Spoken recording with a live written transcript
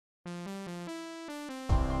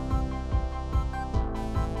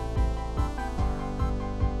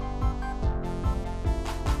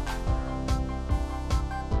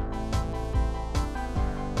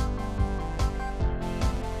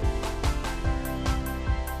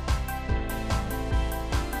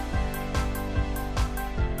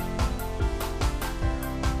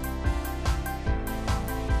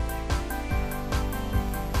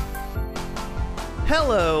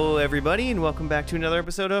Hello, everybody, and welcome back to another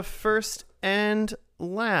episode of First and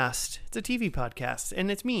Last. It's a TV podcast, and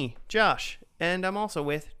it's me, Josh, and I'm also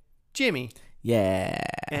with Jimmy. Yeah.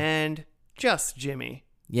 And just Jimmy.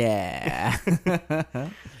 Yeah.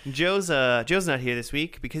 Joe's not here this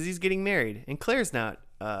week because he's getting married, and Claire's not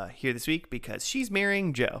here this week because she's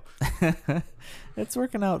marrying Joe. It's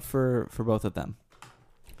working out for both of them.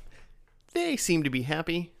 They seem to be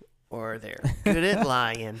happy, or they're good at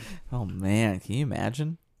lying. Oh, man. Can you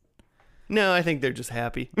imagine? No, I think they're just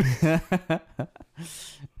happy. All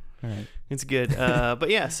right. It's good. But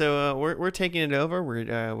yeah, so we're taking it over.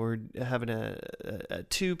 We're having a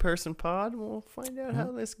two-person pod. We'll find out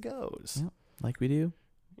how this goes. Yep. Like we do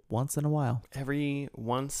once in a while. Every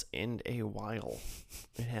once in a while,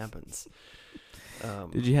 it happens.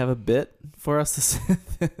 Did you have a bit for us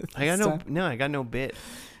I got no bit.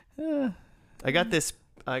 I got this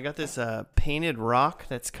painted rock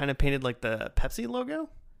that's kind of painted like the Pepsi logo.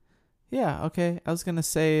 Yeah, okay. I was going to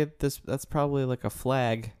say that's probably like a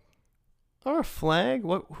flag. Or a flag?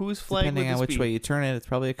 Whose flag Depending would on this which be? way you turn it, it's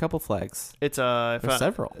probably a couple flags. It's There's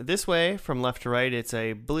several. This way, from left to right, it's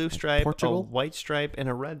a blue stripe, Portugal? a white stripe, and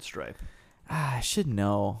a red stripe. I should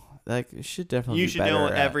know. Like, it should definitely You be should better know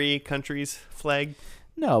at- every country's flag.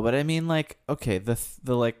 No, but I mean, like, okay, the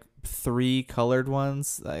like 3 colored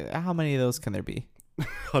ones. Like, how many of those can there be?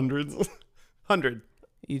 Hundreds. 100.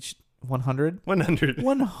 Each 100? 100.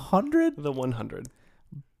 100? The 100.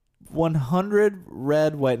 100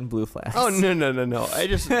 red, white, and blue flags. Oh, no. I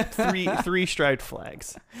just three striped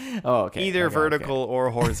flags. Oh, okay. Either Okay, vertical or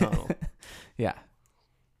horizontal. Yeah.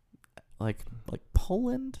 Like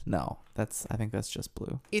Poland? No, I think that's just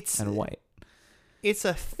blue and white. It's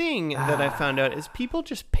a thing that I found out is people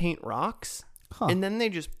just paint rocks Huh. and then they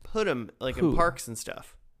just put them like in Who? parks and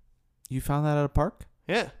stuff. You found that at a park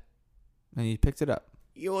Yeah. and you picked it up.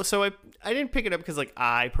 So I didn't pick it up because like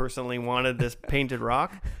I personally wanted this painted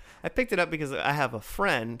rock. I picked it up because I have a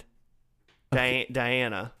friend,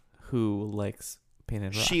 Diana. Who likes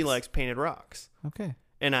painted rocks? She likes painted rocks. Okay.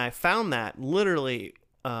 And I found that literally,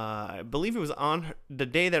 I believe it was on the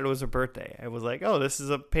day that it was her birthday. I was like, oh, this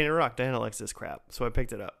is a painted rock. Diana likes this crap. So I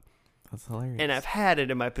picked it up. That's hilarious. And I've had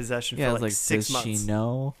it in my possession yeah, for I was like like 6 does months. she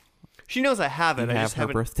know? She knows I have it. You I have just her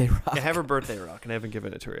haven't. birthday rock. I have her birthday rock, and I haven't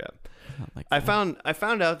given it to her yet. Like I that.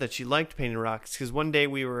 found out that she liked painted rocks because one day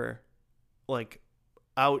we were like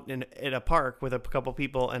out in a park with a couple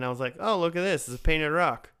people, and I was like, "Oh, look at this! It's a painted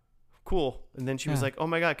rock, cool." And then she was Yeah. like, "Oh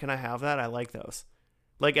my god, can I have that? I like those."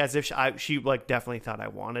 Like as if she like definitely thought I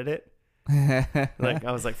wanted it. Like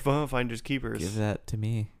I was like, "Finders keepers." Give that to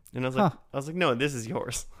me. And I was Huh. like, "No, this is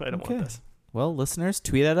yours. I don't Okay. want this." Well, listeners,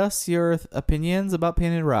 tweet at us your opinions about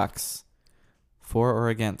painted rocks. For or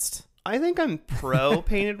against. I think I'm pro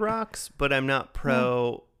painted rocks, but I'm not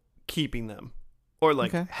pro keeping them or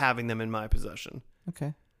like Okay. having them in my possession.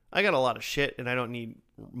 Okay. I got a lot of shit and I don't need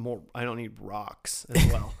more. I don't need rocks as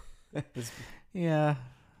well. Yeah.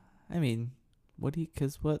 I mean, what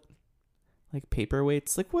like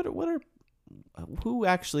paperweights? Like who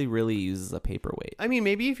actually really uses a paperweight? I mean,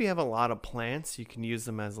 maybe if you have a lot of plants, you can use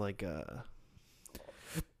them as like a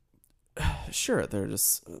Sure, they're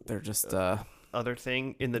just other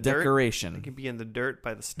thing in the decoration. dirt. It can be in the dirt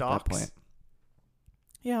by the At that stalks. point.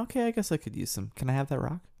 Yeah, okay, I guess I could use some. Can I have that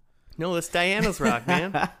rock? No, that's Diana's rock,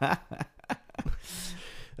 man.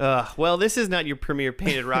 Well, this is not your premier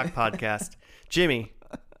painted rock podcast. Jimmy,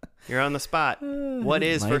 you're on the spot. What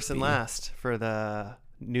is Might first and be. last for the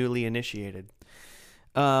newly initiated?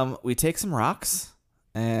 We take some rocks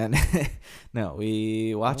and no,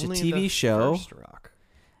 we watch Only a the TV show first rock.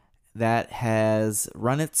 that has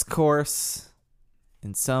run its course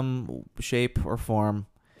in some shape or form,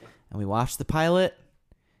 and we watch the pilot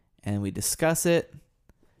and we discuss it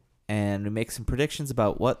and we make some predictions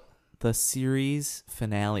about what the series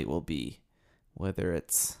finale will be, whether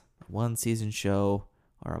it's a 1-season show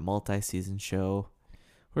or a multi-season show.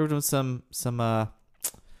 We're doing some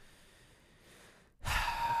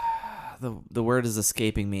the word is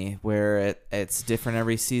escaping me, where it's different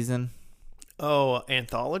every season. Oh,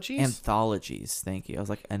 anthologies? Anthologies, thank you. I was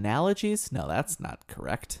like, analogies? No, that's not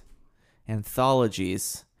correct.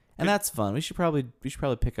 Anthologies. And that's fun. We should probably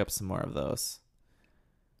pick up some more of those.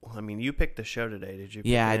 Well, I mean, you picked the show today. Did you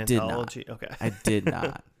pick Yeah, an I did not. anthology? Okay. I did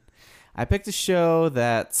not. I picked a show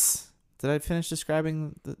that's... Did I finish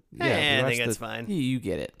describing the... I we think watched that's fine. You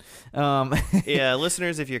get it. Yeah,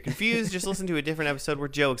 listeners, if you're confused, just listen to a different episode where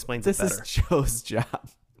Joe explains it This better. is Joe's job.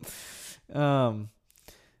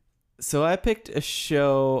 So I picked a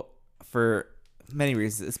show for many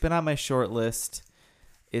reasons. It's been on my short list.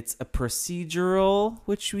 It's a procedural,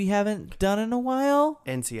 which we haven't done in a while.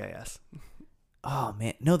 NCIS. Oh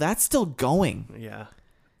man, no, that's still going. Yeah.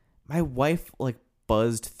 My wife like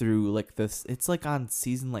buzzed through like this. It's like on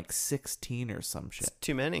season like 16 or some shit. It's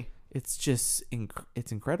too many. It's just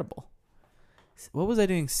it's incredible. What was I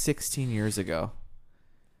doing 16 years ago?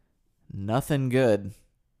 Nothing good.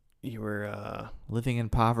 You were Living in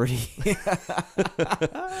poverty.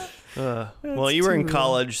 well, you were in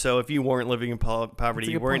college, so if you weren't living in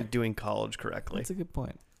poverty, you weren't doing college correctly. That's a good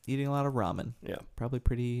point. Eating a lot of ramen. Yeah. Probably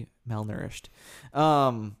pretty malnourished.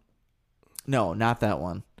 No, not that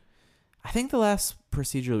one. I think the last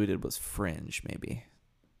procedural we did was Fringe, maybe.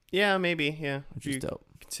 Yeah, maybe. Yeah. Which is dope.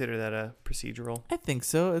 Consider that a procedural. I think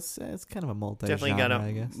so. It's kind of a multi-genre, Definitely got I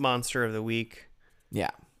a guess. monster of the week.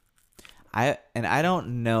 Yeah. I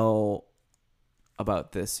don't know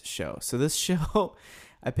about this show. So this show,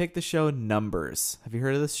 I picked the show Numb3rs. Have you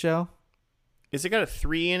heard of this show? Is it got a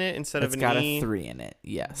 3 in it instead of an E? It's got a 3 in it.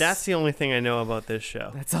 Yes. That's the only thing I know about this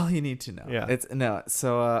show. That's all you need to know. Yeah.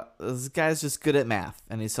 So this guy's just good at math,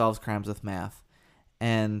 and he solves crimes with math.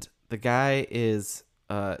 And the guy is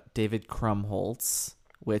David Krumholtz,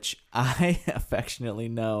 which I affectionately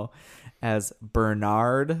know as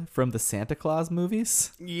Bernard from the Santa Claus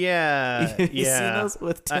movies. Yeah. You seen those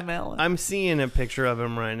with Tim Allen? I'm seeing a picture of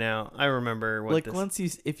him right now. I remember what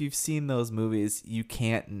if you've seen those movies, you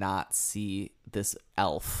can't not see this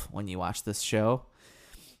elf when you watch this show.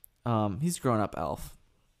 He's grown up elf.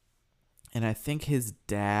 And I think his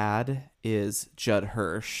dad is Judd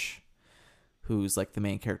Hirsch, who's like the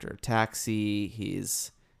main character of Taxi.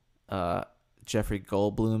 He's Jeffrey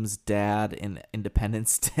Goldblum's dad in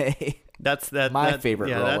Independence Day. That's my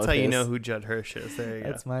favorite role. Yeah, that's how you his. know who Judd Hirsch is. There you go.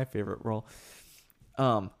 That's my favorite role.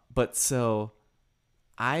 But so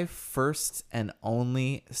I first and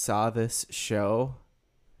only saw this show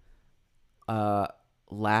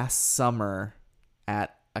last summer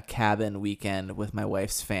at a cabin weekend with my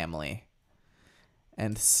wife's family.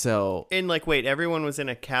 And so... And wait, everyone was in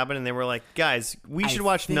a cabin and they were like, guys, we should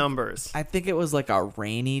watch Numb3rs. I think it was like a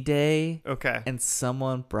rainy day. Okay. And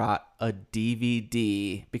someone brought a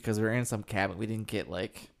DVD because we were in some cabin. We didn't get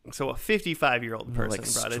So a 55-year-old person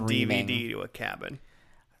brought streaming. a DVD to a cabin.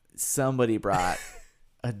 Somebody brought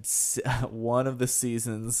one of the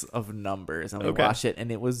seasons of Numb3rs and we watched it,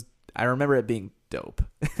 and it was... I remember it being dope.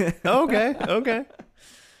 Okay.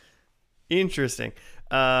 Interesting.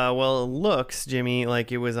 Well, it looks, Jimmy,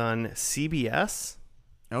 like it was on CBS.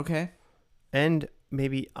 Okay. And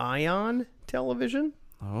maybe Ion television.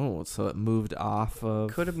 Oh, so it moved off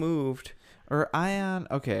of... Could have moved. Or Ion,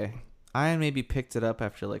 okay. Ion maybe picked it up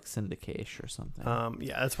after syndication or something.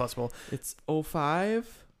 Yeah, that's possible. It's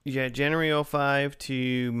 05? Yeah, January 05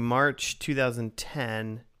 to March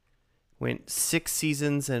 2010. Went 6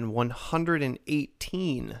 seasons and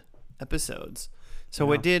 118 episodes.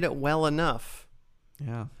 So it did well enough.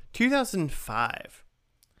 Yeah. 2005.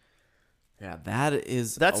 Yeah,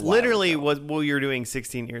 that's literally what you were doing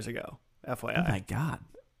 16 years ago. FYI. Oh my god.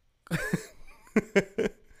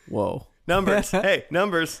 Whoa. Numbers. Hey,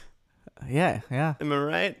 numbers. Yeah. Am I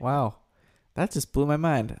right? Wow. That just blew my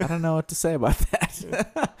mind. I don't know what to say about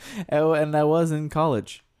that. And I was in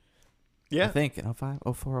college. Yeah. I think in 05,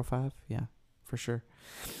 04, 05. Yeah, for sure.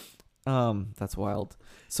 That's wild.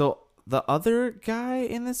 So the other guy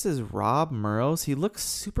in this is Rob Murrows. He looks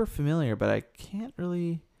super familiar, but I can't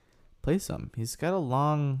really place him. He's got a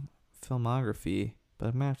long filmography, but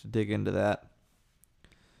I'm going to have to dig into that.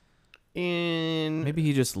 Maybe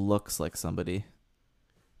he just looks like somebody.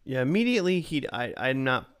 Yeah, immediately I'm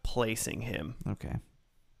not placing him. Okay.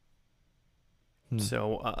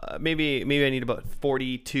 So maybe I need about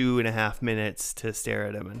 42 and a half minutes to stare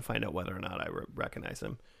at him and find out whether or not I recognize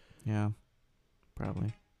him. Yeah,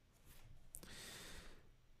 probably.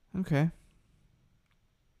 Okay.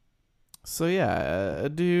 So yeah,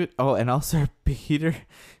 dude. Oh, and also Peter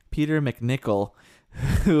McNichol,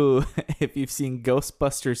 who, if you've seen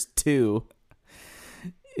Ghostbusters 2,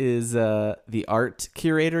 is the art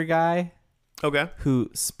curator guy. Okay. Who,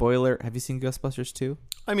 spoiler, have you seen Ghostbusters 2?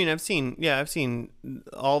 I mean, I've seen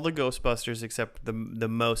all the Ghostbusters except the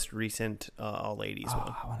most recent all ladies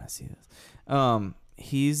one. I want to see this.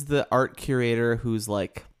 He's the art curator who's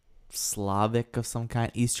like Slavic of some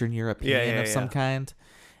kind, Eastern European of some kind,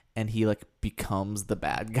 and he becomes the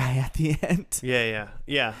bad guy at the end. Yeah.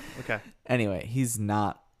 Okay. Anyway, he's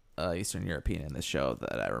not Eastern European in this show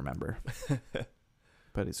that I remember,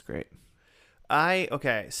 but he's great. So I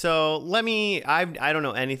don't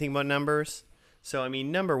know anything about numbers. So I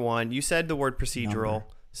mean, number one, you said the word procedural,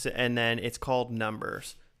 and then it's called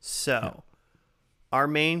Numb3rs. So our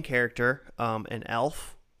main character, an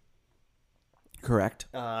elf. Correct.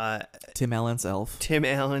 Tim Allen's elf. Tim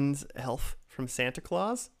Allen's elf from Santa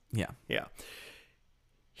Claus. Yeah.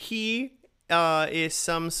 He is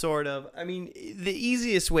some sort of, I mean, the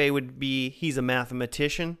easiest way would be he's a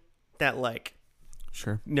mathematician that like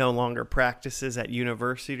Sure. no longer practices at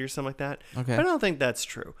university or something like that. Okay. I don't think that's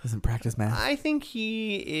true. Doesn't practice math. I think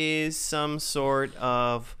he is some sort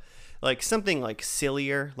of like something like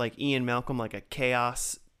sillier, like Ian Malcolm, like a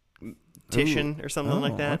chaos tician or something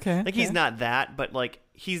like that. Okay, like he's not that, but like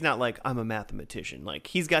he's not like I'm a mathematician. Like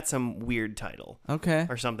he's got some weird title. Okay.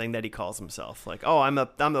 Or something that he calls himself. Like, oh, I'm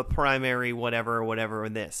a primary whatever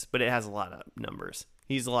in this, but it has a lot of numbers.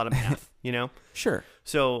 He's a lot of math, you know? Sure.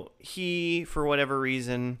 So he, for whatever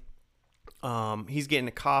reason, he's getting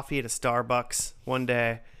a coffee at a Starbucks one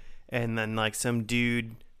day, and then like some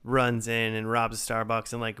dude runs in and robs a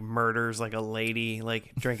Starbucks and like murders like a lady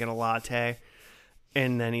like drinking a latte.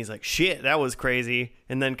 And then he's like, shit, that was crazy.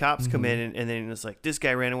 And then cops come in and then it's like, this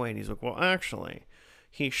guy ran away. And he's like, well, actually,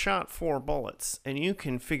 he shot 4 bullets. And you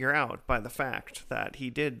can figure out by the fact that he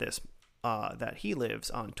did this, that he lives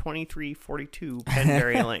on 2342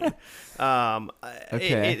 Penberry Lane.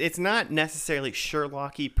 Okay. It's not necessarily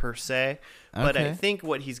Sherlock-y per se, but I Okay. think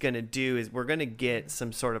what he's going to do is we're going to get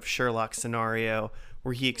some sort of Sherlock scenario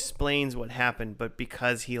where he explains what happened, but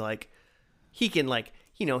because he can like,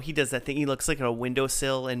 you know, he does that thing. He looks like at a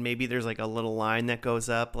windowsill, and maybe there's like a little line that goes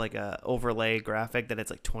up, like a overlay graphic that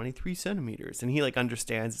it's like 23 centimeters, and he like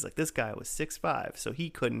understands. He's like, this guy was 6'5", so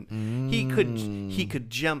he could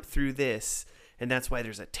jump through this, and that's why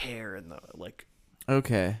there's a tear in the like.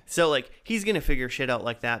 Okay. So like he's gonna figure shit out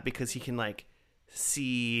like that because he can like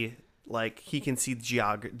see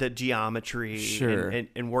the geometry Sure.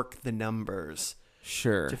 and work the numbers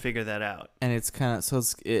Sure. to figure that out. And it's kind of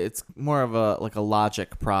it's more of a like a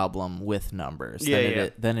logic problem with numbers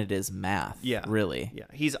than it is math. Yeah. Really. Yeah,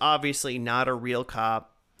 he's obviously not a real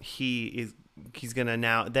cop. He's gonna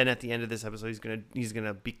now. Then at the end of this episode, he's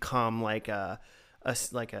gonna become like a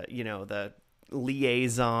you know, the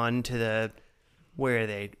liaison to the where are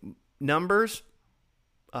they numbers.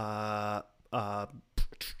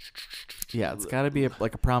 Yeah, it's got to be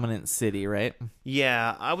like a prominent city, right?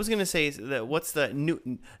 Yeah, I was gonna say that. What's the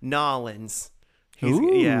Nolans?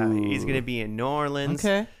 Ooh. Yeah, he's gonna be in New Orleans.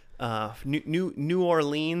 Okay. New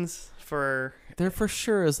Orleans for. There for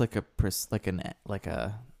sure is like a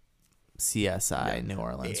CSI New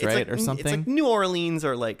Orleans, It's right, like, or something. It's like New Orleans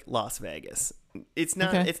or like Las Vegas. It's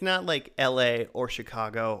not. Okay. It's not like L.A. or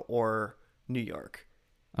Chicago or New York.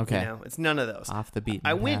 Okay. You know, it's none of those. Off the beaten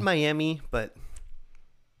I went path. Miami, but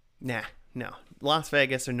no. Las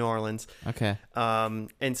Vegas or New Orleans. Okay.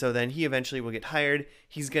 And so then he eventually will get hired.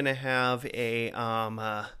 He's gonna have a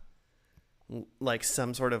like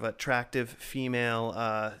some sort of attractive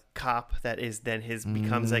female cop that is then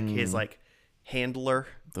becomes like his like handler.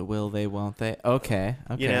 The will they, won't they? Okay.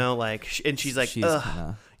 You know, like, and she's like, ugh,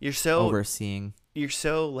 kinda you're so overseeing. You're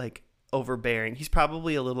so like overbearing. He's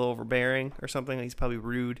probably a little overbearing or something. He's probably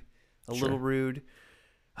rude, a Sure. little rude.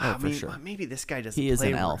 Oh, for sure. Maybe this guy doesn't. He is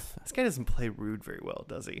play an elf. This guy doesn't play rude very well,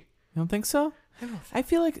 does he? You don't think so? I don't. I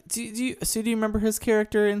feel like do you remember his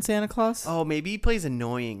character in Santa Claus? Oh, maybe he plays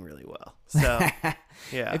annoying really well. So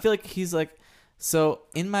yeah, I feel like he's like, so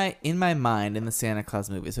in my mind in the Santa Claus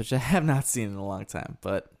movies, which I have not seen in a long time,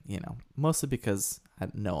 but you know, mostly because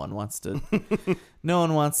no one wants to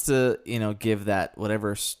you know, give that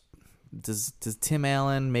whatever. Does Tim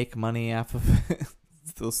Allen make money off of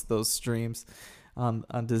those streams on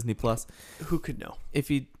Disney Plus? Who could know? If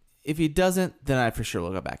he doesn't, then I for sure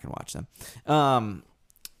will go back and watch them.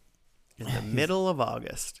 In the middle of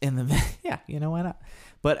August. Yeah, you know, why not?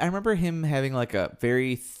 But I remember him having like a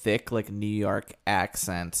very thick like New York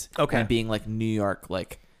accent. Okay. And being like New York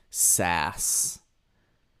like sass.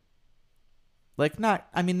 Like not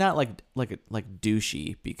like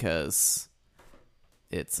douchey because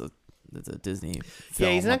it's a Disney film.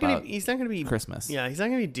 Yeah, he's not about gonna be Christmas. Yeah, he's not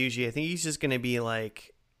gonna be douchey. I think he's just gonna be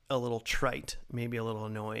like a little trite, maybe a little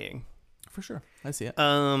annoying. For sure. I see it.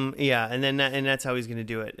 Yeah, and then that's how he's gonna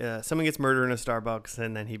do it. Someone gets murdered in a Starbucks,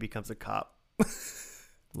 and then he becomes a cop.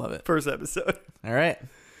 Love it. First episode. All right.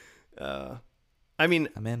 I mean,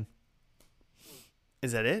 I'm in.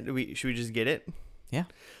 is that it? Should we just get it? Yeah,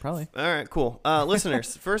 probably. All right, cool.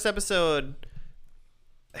 Listeners, first episode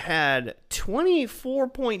had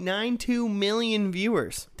 24.92 million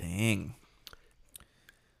viewers. Dang.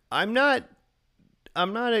 I'm not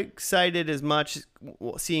excited as much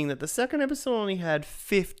seeing that the second episode only had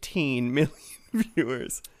 15 million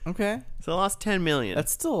viewers. Okay. So I lost 10 million.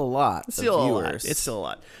 That's still a lot. It's still of a lot. viewers. It's still a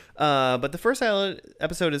lot. But the first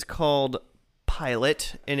episode is called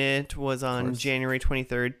Pilot, and it was on January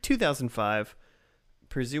 23rd, 2005,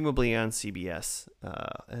 presumably on CBS.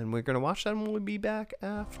 And we're going to watch that, and we'll be back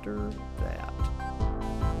after that.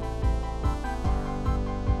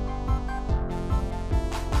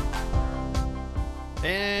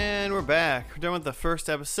 And we're back. We're done with the first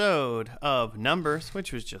episode of Numbers,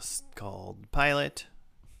 which was just called Pilot.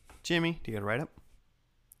 Jimmy, do you got a write-up?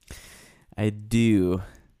 I do.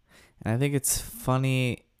 And I think it's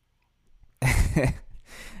funny.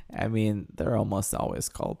 I mean, they're almost always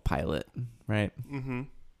called Pilot, right? Mm-hmm.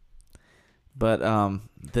 But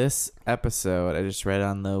this episode, I just read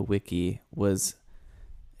on the wiki, was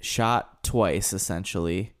shot twice,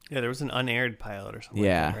 essentially. Yeah, there was an unaired pilot or something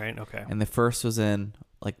Yeah. like that, right? Okay. And the first was in,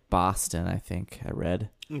 like, Boston, I think, I read.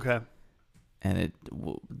 Okay. And it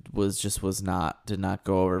did not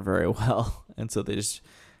go over very well. And so they just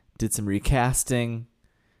did some recasting,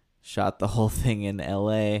 shot the whole thing in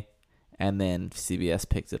LA, and then CBS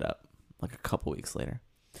picked it up like a couple weeks later.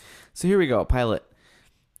 So here we go, pilot.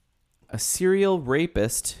 A serial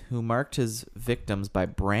rapist who marked his victims by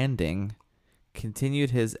branding continued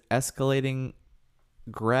his escalating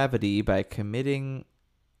gravity by committing...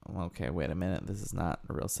 Okay, wait a minute. This is not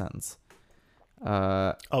a real sentence.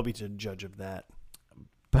 I'll be the judge of that.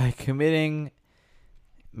 By committing...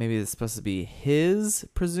 Maybe it's supposed to be his,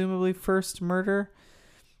 presumably, first murder.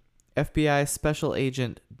 FBI Special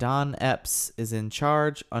Agent Don Epps is in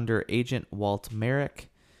charge under Agent Walt Merrick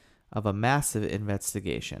of a massive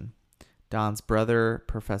investigation. Don's brother,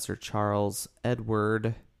 Professor Charles Epps,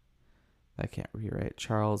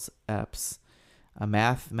 a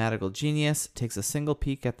mathematical genius, takes a single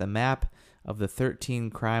peek at the map of the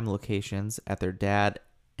 13 crime locations at their dad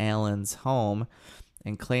Alan's home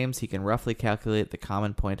and claims he can roughly calculate the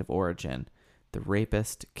common point of origin, the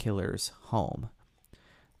rapist killer's home.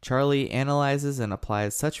 Charlie analyzes and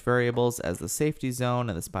applies such variables as the safety zone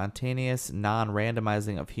and the spontaneous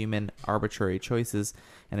non-randomizing of human arbitrary choices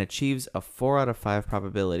and achieves a 4 out of 5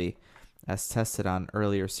 probability as tested on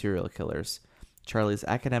earlier serial killers. Charlie's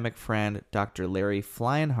academic friend, Dr. Larry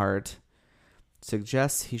Fleinhart,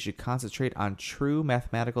 suggests he should concentrate on true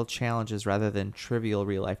mathematical challenges rather than trivial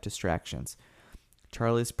real-life distractions.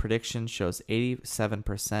 Charlie's prediction shows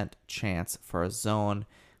 87% chance for a zone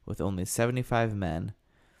with only 75 men,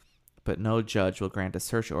 but no judge will grant a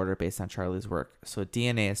search order based on Charlie's work, so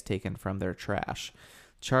DNA is taken from their trash.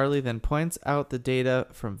 Charlie then points out the data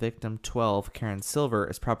from victim 12, Karen Silver,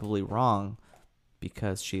 is probably wrong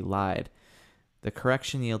because she lied. The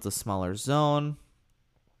correction yields a smaller zone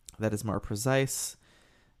that is more precise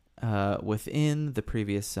within the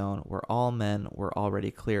previous zone where all men were already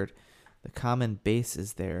cleared. The common base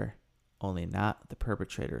is there, only not the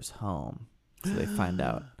perpetrator's home. So they find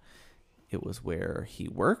out it was where he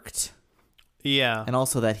worked. Yeah. And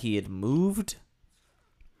also that he had moved.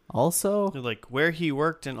 Also. Like where he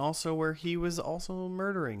worked and also where he was also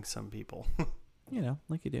murdering some people. You know,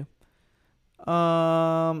 like you do.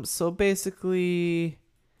 So basically,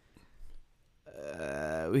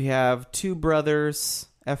 we have two brothers,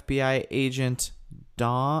 FBI agent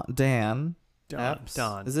Dan. Don.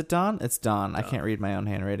 Is it Don? It's Don. I can't read my own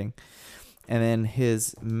handwriting. And then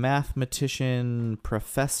his mathematician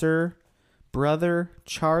professor brother,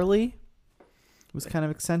 Charlie, was kind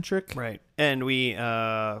of eccentric. Right. And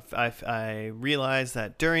I realized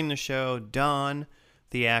that during the show, Don,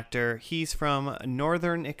 the actor, he's from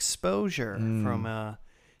Northern Exposure, from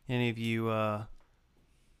any of you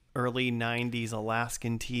early 90s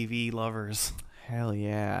Alaskan TV lovers. Hell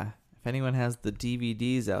yeah. If anyone has the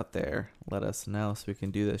DVDs out there, let us know so we can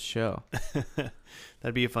do this show.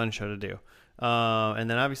 That'd be a fun show to do. And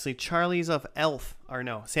then obviously Charlie's of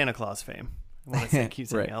Santa Claus fame. I want to keep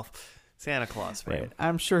saying right. Elf. Santa Claus fame. Right.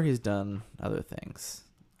 I'm sure he's done other things.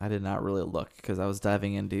 I did not really look because I was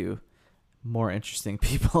diving into more interesting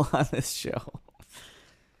people on this show.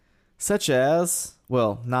 Such as,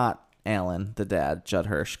 well, not Alan, the dad, Judd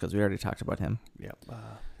Hirsch, because we already talked about him. Yep.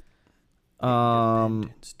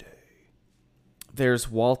 Independence Day.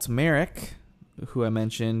 There's Walt Merrick, who I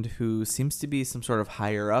mentioned, who seems to be some sort of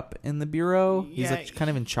higher up in the bureau. Yeah, he's like kind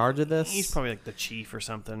of in charge of this. He's probably like the chief or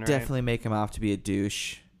something, right? Definitely make him out to be a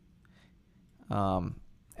douche.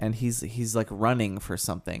 And he's like running for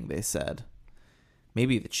something, they said.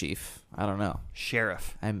 Maybe the chief. I don't know.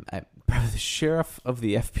 Sheriff. I'm probably the sheriff of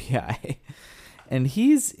the FBI. And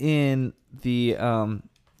he's in the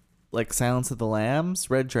like Silence of the Lambs,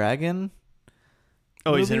 Red Dragon.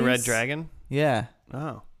 Oh, movies. He's in Red Dragon? Yeah.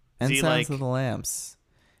 Oh. And Silence of the Lambs.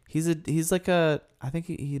 He's like I think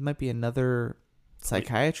he might be another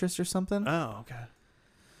psychiatrist or something. Oh, okay.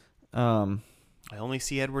 I only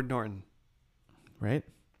see Edward Norton. Right?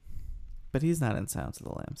 But he's not in Silence of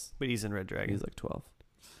the Lambs. But he's in Red Dragon. He's like 12.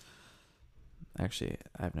 Actually,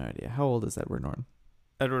 I have no idea. How old is Edward Norton?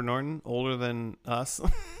 Edward Norton, older than us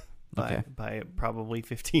by probably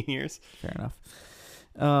 15 years. Fair enough.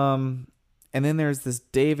 And then there's this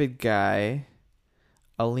David guy.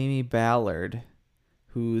 Alimi Ballard,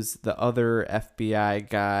 who's the other FBI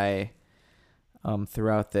guy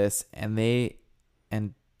throughout this,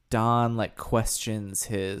 and Don like questions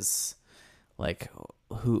his like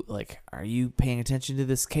are you paying attention to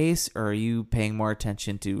this case, or are you paying more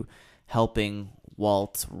attention to helping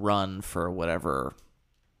Walt run for whatever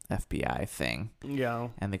FBI thing? Yeah.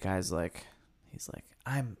 And the guy's like, he's like,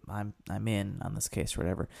 I'm in on this case or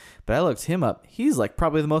whatever. But I looked him up. He's like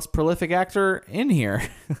probably the most prolific actor in here.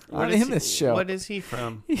 This show. What is he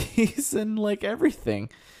from? He's in like everything.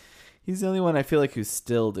 He's the only one I feel like who's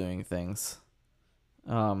still doing things.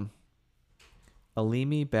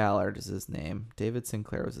 Alimi Ballard is his name. David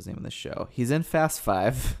Sinclair was his name in the show. He's in Fast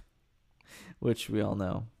 5, which we all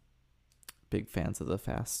know. Big fans of the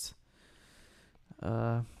Fast.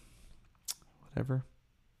 Whatever.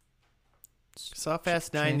 Saw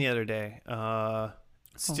Fast 9 the other day.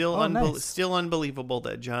 Still unbelievable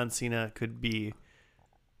that John Cena could be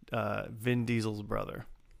Vin Diesel's brother.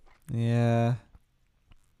 Yeah.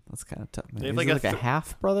 That's kind of tough. They have like a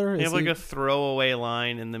half brother. They have like a throwaway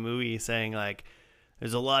line in the movie saying like,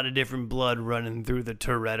 "There's a lot of different blood running through the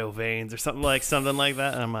Toretto veins," or something like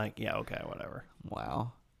that. And I'm like, yeah, okay, whatever.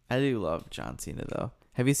 Wow, I do love John Cena though.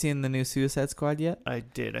 Have you seen the new Suicide Squad yet? I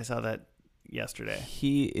did. I saw that yesterday.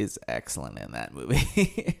 He is excellent in that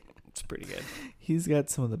movie. It's pretty good. He's got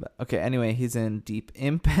some of the best. Okay, anyway, he's in Deep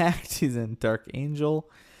Impact. He's in Dark Angel.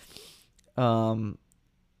 He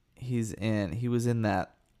was in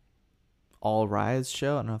that All Rise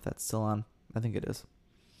show. I don't know if that's still on. I think it is.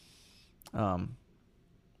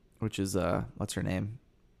 Which is what's her name?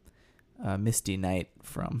 Misty Knight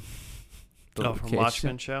from from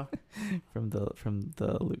Watchmen show. from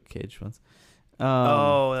the Luke Cage ones.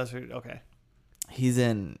 That's right. Okay. He's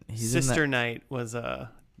Sister Knight was the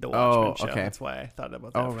Watchmen show. Okay. That's why I thought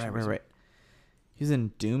about that. Oh, right. He's in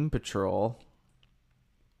Doom Patrol,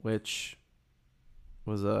 which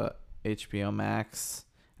was a HBO Max.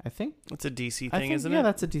 I think it's a DC thing, isn't it? Yeah,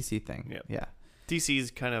 that's a DC thing. Yep. Yeah.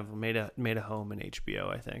 DC's kind of made a home in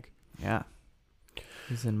HBO, I think. Yeah.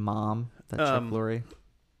 He's in Mom, that Chuck Lorre.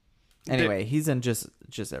 Anyway, he's in just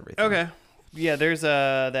everything. Okay. Yeah, there's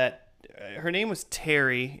that her name was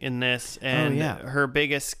Terry in this, and her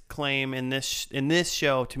biggest claim in this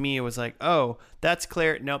show to me, it was like, "Oh, that's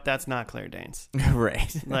Claire. Nope, that's not Claire Danes."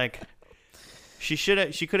 Right. Like she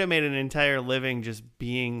could have made an entire living just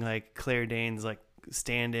being like Claire Danes, like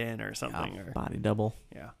stand-in or something, or body double.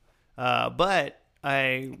 Yeah. But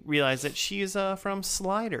I realized that she's from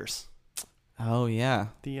Sliders. Oh yeah.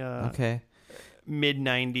 The okay.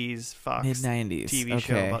 mid-90s Fox TV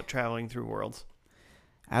show about traveling through worlds.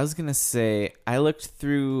 I was going to say, I looked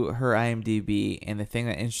through her IMDb, and the thing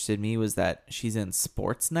that interested me was that she's in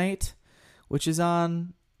Sports Night, which is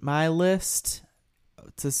on my list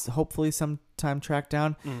to hopefully sometime track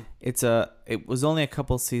down. It was only a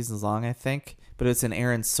couple seasons long, I think, but it's an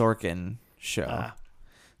Aaron Sorkin show.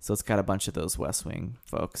 So it's got a bunch of those West Wing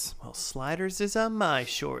folks. Well, Sliders is on my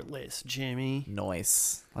short list, Jimmy.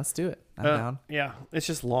 Nice. Let's do it. I'm down. Yeah, it's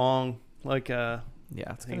just long. Like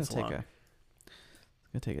it's gonna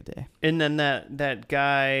take a day. And then that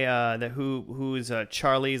guy who's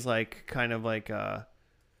Charlie's like kind of like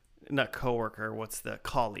not coworker. What's the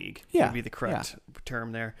colleague? Yeah, would be the correct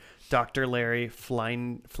term there. Dr. Larry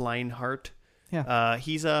Fleinhart. Yeah.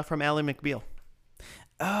 He's from Ally McBeal.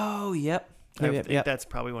 Oh, yep. I think that's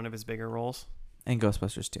probably one of his bigger roles. And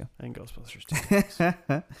Ghostbusters 2.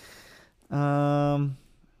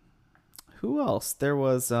 Who else? There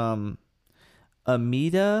was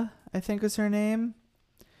Amita, I think is her name.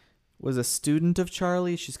 Was a student of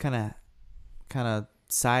Charlie. She's kind of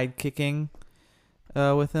sidekicking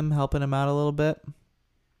with him, helping him out a little bit.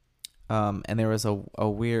 And there was a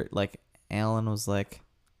weird, like, Alan was like,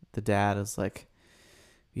 the dad is like,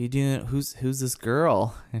 "You doing? Who's this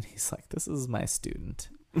girl?" And he's like, "This is my student."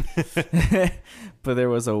 But there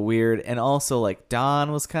was a weird, and also like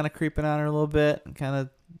Don was kind of creeping on her a little bit and kind of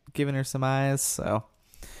giving her some eyes. So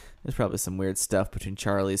there's probably some weird stuff between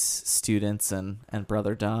Charlie's students and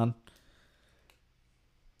brother Don.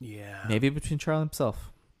 Yeah, maybe between Charlie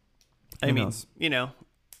himself. I mean,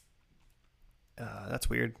 that's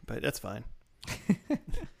weird, but that's fine.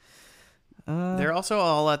 They're also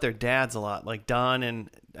all at their dads a lot, like Don and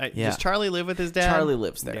does Charlie live with his dad? Charlie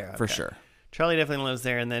lives there for sure. Charlie definitely lives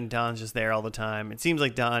there, and then Don's just there all the time. It seems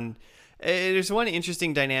like Don. There's one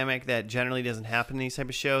interesting dynamic that generally doesn't happen in these type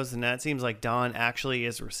of shows, and that seems like Don actually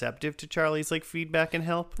is receptive to Charlie's like feedback and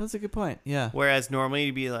help. That's a good point. Yeah. Whereas normally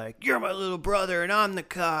you'd be like, "You're my little brother, and I'm the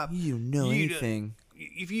cop. You know anything."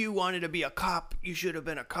 If you wanted to be a cop, you should have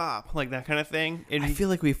been a cop, like that kind of thing. I feel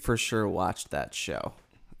like we for sure watched that show.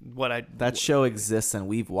 That show exists and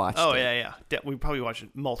we've watched it. Oh yeah. We probably watched it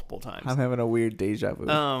multiple times. I'm having a weird deja vu.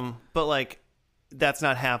 But like, that's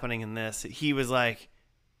not happening in this. He was like,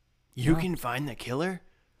 "You can find the killer.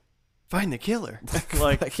 Find the killer."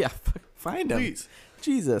 Like, yeah, find him. Please.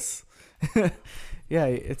 Jesus. Yeah,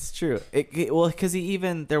 it's true. Well, because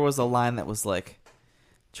there was a line that was like,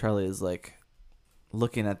 Charlie is like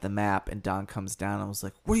looking at the map, and Don comes down and was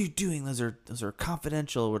like, "What are you doing? Those are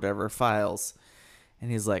confidential or whatever files." And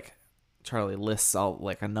he's like, Charlie lists all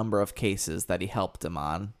like a number of cases that he helped him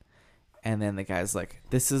on, and then the guy's like,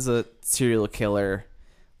 "This is a serial killer,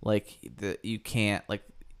 like you can't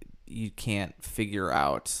figure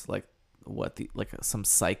out like what some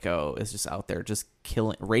psycho is just out there just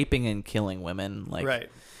raping and killing women, like right.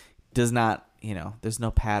 Does not, there's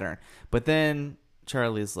no pattern." But then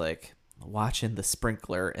Charlie's like watching the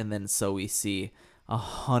sprinkler, and then so we see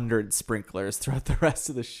 100 sprinklers throughout the rest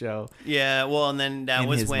of the show. Yeah, well, and then that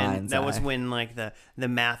was eye. when like the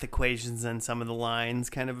math equations and some of the lines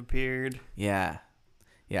kind of appeared. Yeah.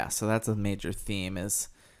 So that's a major theme, is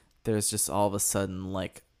there's just all of a sudden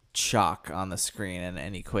like chalk on the screen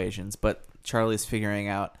and equations, but Charlie's figuring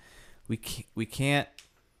out we can't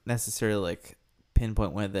necessarily like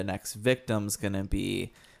pinpoint when the next victim's gonna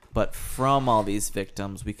be, but from all these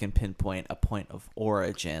victims we can pinpoint a point of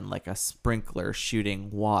origin, like a sprinkler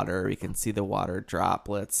shooting water. We can see the water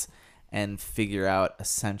droplets and figure out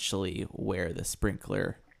essentially where the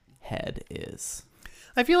sprinkler head is.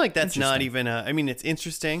 I feel like that's not even it's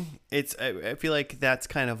interesting. I feel like that's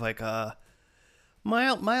kind of like a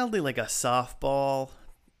mildly like a softball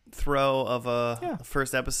throw of a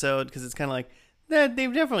first episode, because it's kind of like that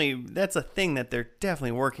that's a thing that they're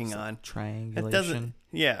definitely working on. Triangulation.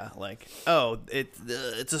 Like, oh,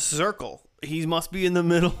 it's a circle. He must be in the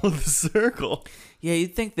middle of the circle. Yeah,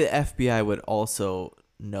 you'd think the FBI would also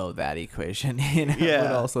know that equation.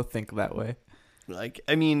 Would also think that way. Like,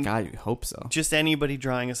 I mean, God, you hope so. Just anybody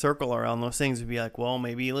drawing a circle around those things would be like, well,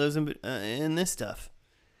 maybe he lives in this stuff.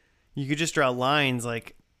 You could just draw lines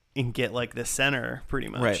like and get like the center pretty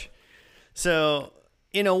much. Right. So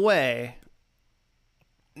in a way,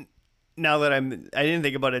 now that I didn't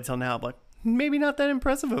think about it till now, I'm like, maybe not that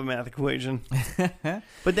impressive of a math equation.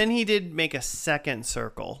 But then he did make a second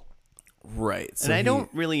circle. Right. So and I don't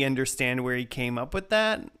really understand where he came up with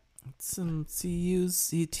that.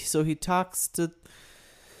 He talks to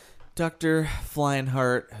Dr.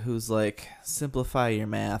 Flyinhart, who's like, simplify your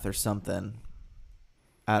math or something.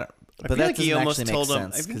 But that he almost told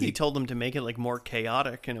him. Sense, I think he told him to make it like more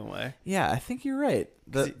chaotic in a way. Yeah, I think you're right.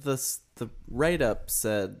 The write up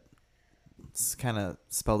said, kind of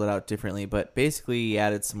spelled it out differently, but basically he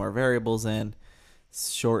added some more variables in,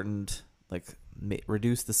 shortened, like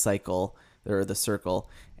reduced the cycle or the circle,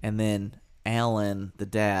 and then Alan, the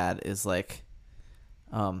dad, is like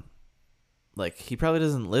he probably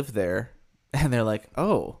doesn't live there, and they're like,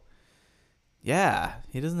 oh. Yeah,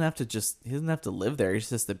 he doesn't have to live there. He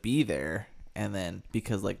just has to be there. And then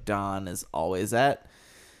because like Don is always at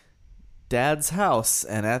Dad's house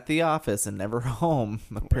and at the office and never home,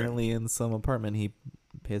 apparently in some apartment he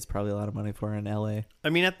pays probably a lot of money for in LA.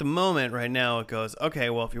 I mean, at the moment right now it goes,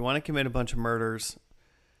 okay, well, if you want to commit a bunch of murders,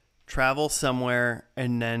 travel somewhere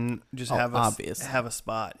and then just have a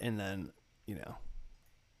spot, and then,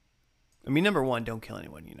 I mean, number one, don't kill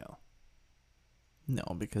anyone you know. No,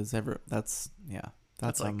 because that's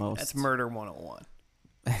like, most. That's murder 101.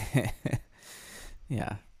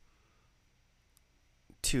 Yeah.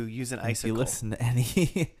 2, use an icicle. If you listen to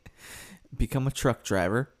any, become a truck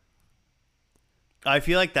driver. I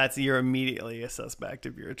feel like you're immediately a suspect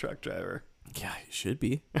if you're a truck driver. Yeah, you should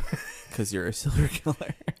be, because you're a serial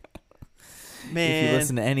killer. Man, if you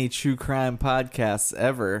listen to any true crime podcasts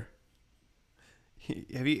ever.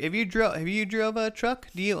 Have you drove a truck?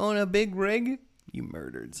 Do you own a big rig? You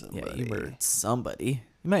murdered somebody. Yeah, you murdered somebody.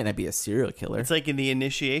 You might not be a serial killer. It's like in the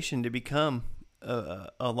initiation to become a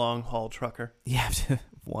long haul trucker. You have to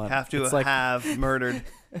have murdered.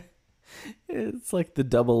 It's like the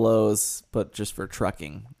double O's, but just for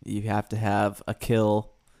trucking. You have to have a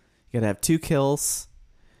kill. You got to have 2 kills,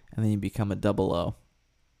 and then you become a double O.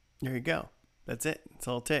 There you go. That's it. That's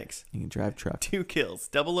all it takes. You can drive truck. 2 kills.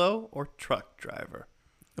 Double O or truck driver.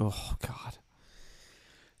 Oh, God.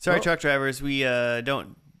 Sorry, truck drivers. We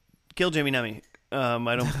don't kill Jimmy Nummy.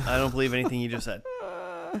 I don't believe anything you just said.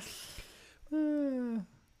 You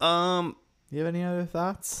have any other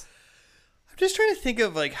thoughts? I'm just trying to think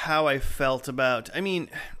of like how I felt about. I mean,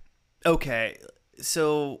 okay,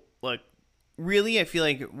 so like really, I feel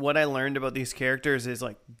like what I learned about these characters is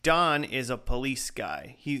like Don is a police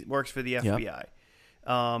guy. He works for the FBI.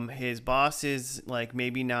 Yep. His boss is like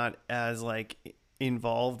maybe not as like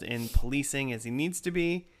involved in policing as he needs to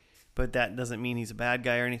be, but that doesn't mean he's a bad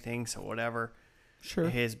guy or anything, so whatever. Sure.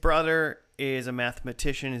 His brother is a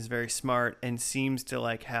mathematician, is very smart, and seems to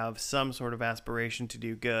like have some sort of aspiration to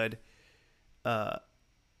do good.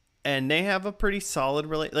 And they have a pretty solid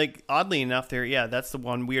like oddly enough, that's the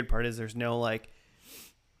one weird part is there's no like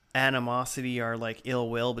animosity or like ill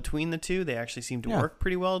will between the two. They actually seem to work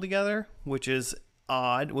pretty well together, which is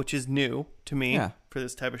odd, which is new to me for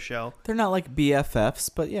this type of show. They're not like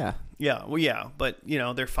BFFs, but yeah. Yeah, well, yeah, but you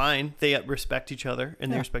know they're fine. They respect each other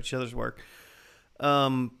and they respect each other's work.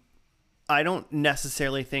 I don't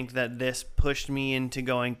necessarily think that this pushed me into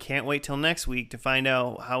going, can't wait till next week to find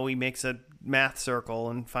out how he makes a math circle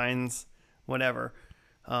and finds whatever.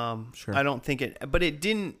 Sure. I don't think but I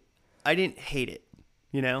didn't hate it,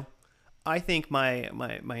 you know? I think my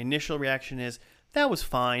initial reaction is, that was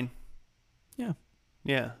fine. Yeah.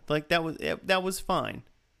 Yeah, like that was fine.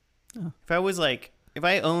 Oh. If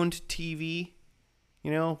I owned TV,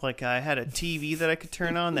 you know, like I had a TV that I could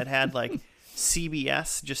turn on that had like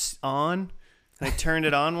CBS just on, and I turned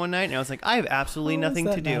it on one night and I was like, I have absolutely nothing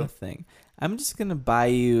to do. Thing? I'm just gonna buy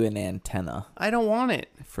you an antenna. I don't want it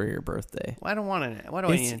for your birthday. I don't want it. Why do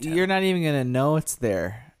I need an antenna? You're not even gonna know it's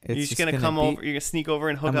there. You're just gonna come over. You're gonna sneak over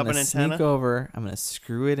and hook up an antenna. Sneak over. I'm gonna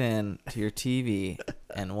screw it in to your TV,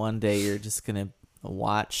 and one day you're just gonna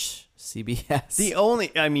watch CBS.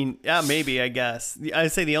 Maybe I guess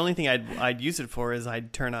I'd say the only thing I'd use it for is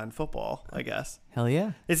I'd turn on football. I guess. Hell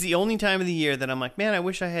yeah! It's the only time of the year that I'm like, man, I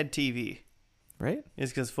wish I had TV. Right? Is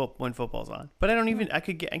because when football's on. But I don't even. I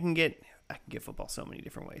can get football so many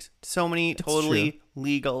different ways. So many totally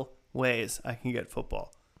legal ways I can get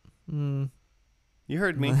football. You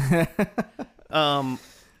heard me. But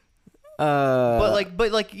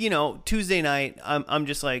like you know, Tuesday night, I'm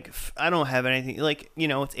just like, I don't have anything. Like, you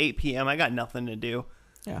know, it's 8 p.m. I got nothing to do.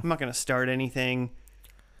 Yeah. I'm not gonna start anything.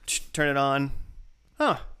 Turn it on.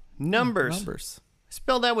 Numbers. Numbers.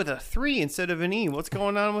 Spell that with a 3 instead of an E. What's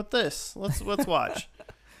going on with this? Let's watch.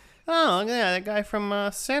 Oh, yeah, that guy from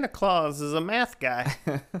Santa Claus is a math guy.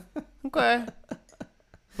 Okay.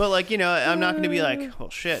 But like, you know, I'm not going to be like, well,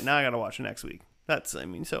 shit, now I got to watch it next week.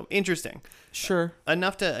 So interesting. Sure.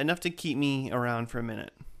 Enough to keep me around for a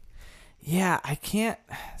minute. Yeah, I can't.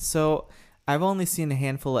 So I've only seen a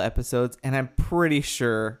handful of episodes, and I'm pretty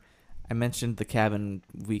sure I mentioned the Cabin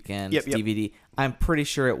Weekend DVD. I'm pretty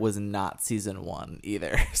sure it was not season 1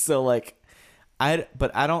 either. So like,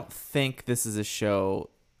 but I don't think this is a show,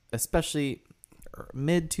 especially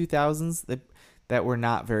mid 2000s, that were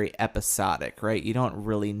not very episodic, right? You don't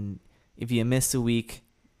really, if you miss a week,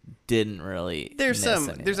 didn't really. There's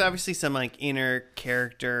obviously some like inner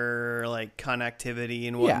character like connectivity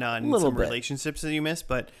and whatnot, and some relationships that you miss,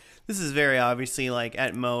 but this is very obviously like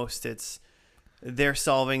at most they're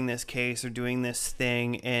solving this case or doing this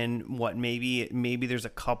thing, and maybe there's a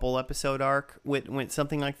couple episode arc with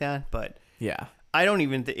something like that, but yeah. I don't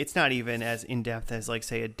even. It's not even as in depth as like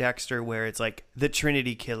say a Dexter, where it's like the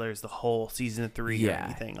Trinity Killers, the whole season 3 or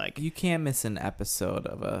anything. Like you can't miss an episode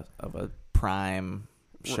of a prime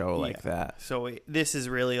show like that. So this is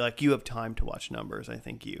really like you have time to watch Numbers. I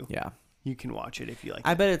think you can watch it if you like.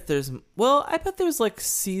 I bet there's like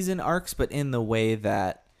season arcs, but in the way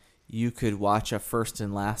that you could watch a first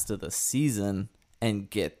and last of the season and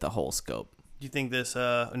get the whole scope. Do you think this?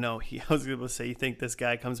 I was going to say you think this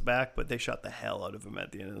guy comes back, but they shot the hell out of him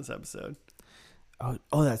at the end of this episode.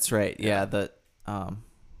 Oh, that's right. Yeah,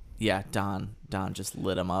 Don just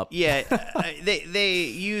lit him up. Yeah, they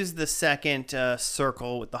used the second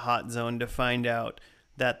circle with the hot zone to find out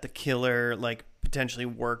that the killer like potentially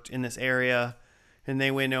worked in this area, and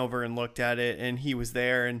they went over and looked at it, and he was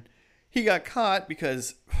there, and he got caught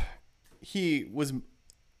because he was.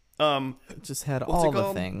 Just had all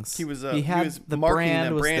the things. He was the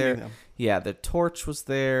brand was there. Them. Yeah, the torch was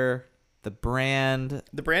there. The brand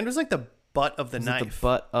was like the butt of the knife. The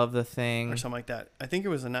butt of the thing. Or something like that. I think it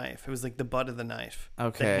was a knife. It was like the butt of the knife.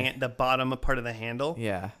 Okay. The bottom part of the handle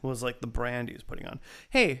was like the brand he was putting on.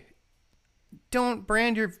 Hey, don't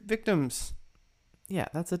brand your victims. Yeah,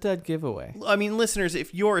 that's a dead giveaway. I mean, listeners,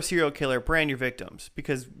 if you're a serial killer, brand your victims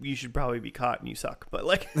because you should probably be caught and you suck. But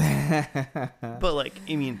like, I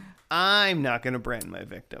mean, I'm not going to brand my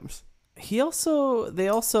victims. They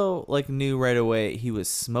also like knew right away he was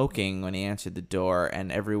smoking when he answered the door, and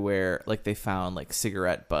everywhere like they found like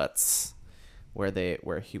cigarette butts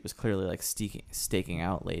where he was clearly like staking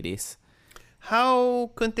out ladies.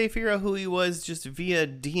 How couldn't they figure out who he was just via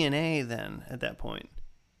DNA then at that point?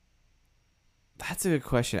 That's a good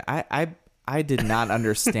question. I did not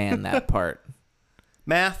understand that part.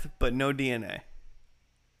 Math, but no DNA.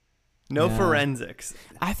 No forensics.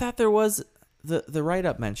 I thought there was the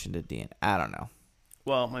write-up mentioned a DNA. I don't know.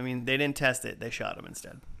 Well, I mean, they didn't test it. They shot him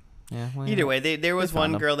instead. Yeah. Well, Either way, there was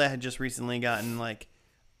one him. girl that had just recently gotten like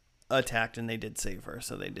attacked, and they did save her.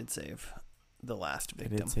 So they did save the last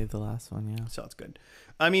victim. They did save the last one. Yeah. So it's good.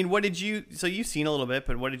 I mean, what did you? So you've seen a little bit,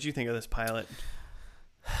 but what did you think of this pilot?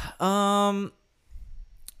 Like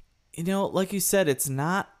you said, it's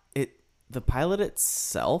not the pilot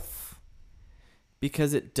itself,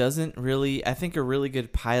 because it doesn't really. I think a really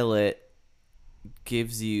good pilot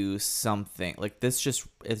gives you something like this.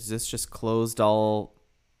 Just closed all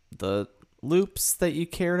the loops that you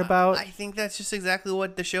cared about. I think that's just exactly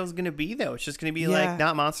what the show's going to be, though. It's just going to be Yeah. like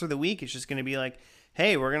not Monster of the Week. It's just going to be like,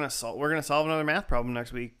 hey, we're gonna solve another math problem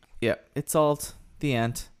next week. Yeah, it's solved. The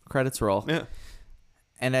end. Credits roll. Yeah.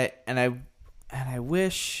 And I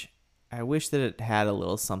wish that it had a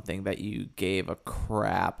little something that you gave a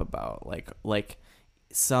crap about, like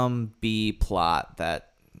some B plot that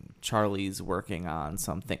Charlie's working on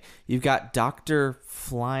something. You've got Dr.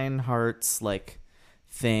 Fleinhardt's like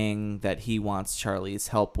thing that he wants Charlie's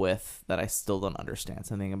help with that I still don't understand.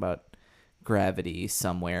 Something about gravity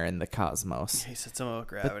somewhere in the cosmos. He said something about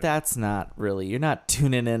gravity. But that's not really. You're not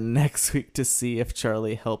tuning in next week to see if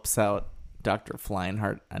Charlie helps out Dr.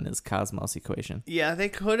 Fleinhardt on his cosmos equation. Yeah, they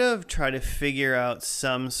could have tried to figure out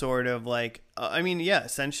some sort of like,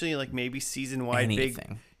 essentially like maybe season-wide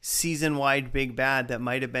big bad that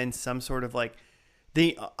might have been some sort of like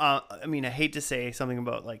I hate to say something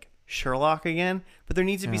about like Sherlock again, but there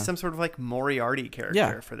needs to be some sort of like Moriarty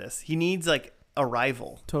character for this. He needs like a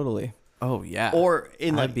rival. Totally. Oh yeah. Or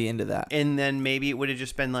I'd be into that. And then maybe it would have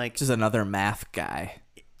just been like just another math guy.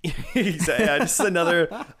 Just another.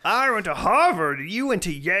 I went to Harvard. You went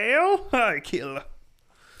to Yale. I kill.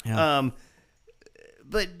 Yeah.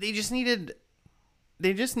 But they just needed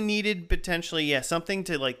potentially something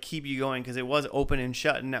to like keep you going, because it was open and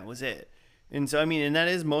shut and that was it. And so and that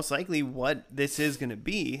is most likely what this is going to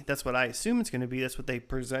be. That's what I assume it's going to be. That's what they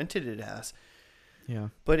presented it as. Yeah.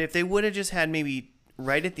 But if they would have just had maybe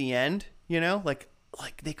right at the end, like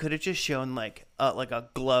they could have just shown like a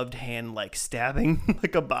gloved hand like stabbing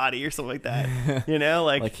like a body or something like that,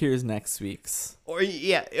 like here's next week's, or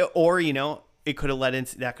it could have led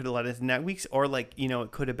into next week's, or like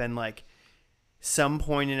it could have been like some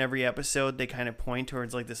point in every episode they kind of point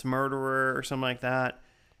towards like this murderer or something like that.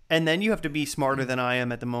 And then you have to be smarter than I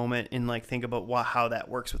am at the moment and like think about how that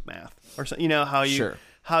works with math, or so,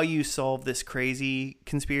 how you solve this crazy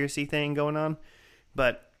conspiracy thing going on.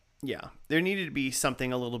 But yeah, there needed to be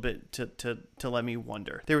something a little bit to let me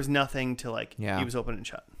wonder. There was nothing to like. Yeah. He was open and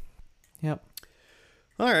shut. Yep.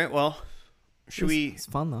 All right. Well, it's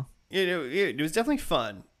fun though. It was definitely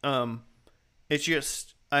fun. It's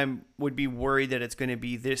just I would be worried that it's going to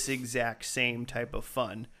be this exact same type of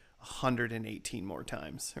fun 118 more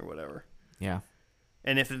times or whatever. Yeah.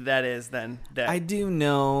 And if that is, then that I do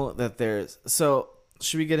know that there's so.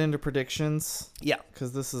 Should we get into predictions? Yeah,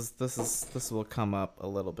 because this will come up a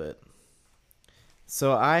little bit.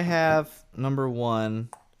 So I have number 1.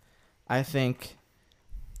 I think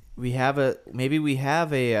we have a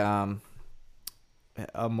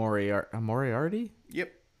Moriarty.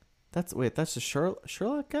 Yep. That's the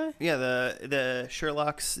Sherlock guy. Yeah, the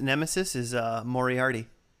Sherlock's nemesis is Moriarty.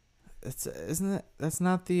 That's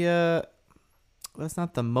not the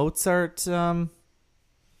Mozart.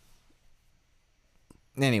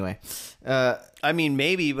 Anyway,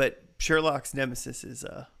 maybe, but Sherlock's nemesis is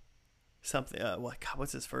something.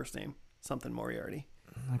 What's his first name? Something Moriarty.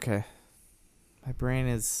 Okay, my brain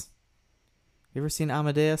is. You ever seen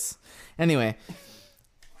Amadeus? Anyway,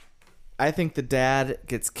 I think the dad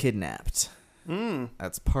gets kidnapped.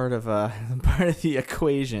 That's part of the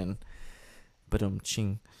equation. But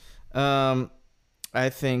ching. I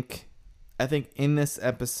think in this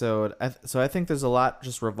episode, I think there's a lot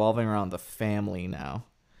just revolving around the family now.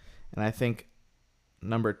 And I think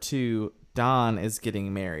number 2, Don is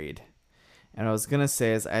getting married. And I was going to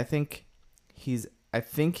say I think he's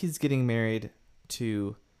getting married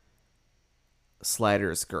to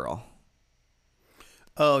Slider's girl.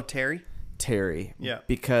 Oh, Terry? Terry. Yeah.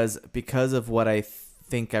 Because of what I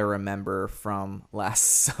think I remember from last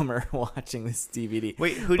summer watching this DVD.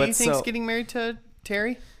 Wait, who do you think's getting married to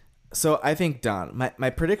Terry? So I think Don. My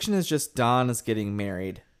prediction is just Don is getting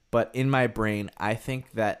married, but in my brain, I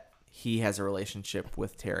think that he has a relationship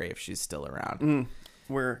with Terry if she's still around.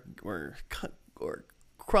 We're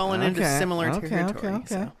crawling into similar territory. Okay.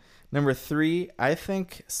 So. Number 3, I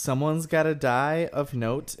think someone's got to die of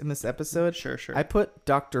note in this episode. Sure. I put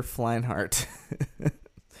Dr. Fleinhardt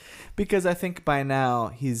because I think by now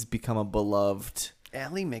he's become a beloved.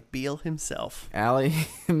 Ally McBeal himself.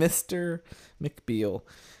 Mr. McBeal.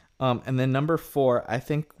 And then number 4, I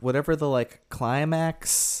think whatever the like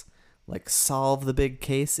climax, like solve the big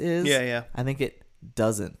case is. Yeah. I think it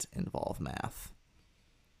doesn't involve math.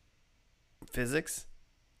 Physics?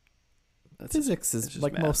 Physics is just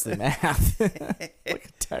like math. mostly math. Like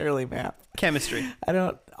entirely math. Chemistry. I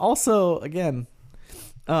don't. Also, again,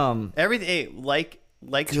 Everything. Hey, like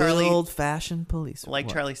good Charlie. old-fashioned police. Like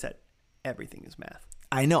What? Charlie said, everything is math.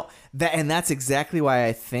 I know that, and that's exactly why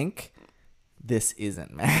I think this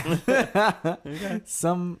isn't math. Okay.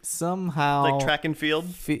 Somehow Like track and field.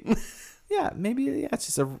 Yeah, maybe. Yeah,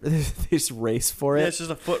 it's just they just race for it. Yeah, it's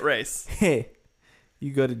just a foot race. Hey,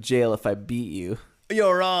 you go to jail if I beat you.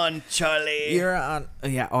 You're on, Charlie. You're on.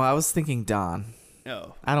 Yeah. Oh, I was thinking Don.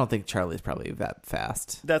 Oh, I don't think Charlie's probably that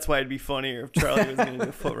fast. that's why it'd be funnier if Charlie was going to do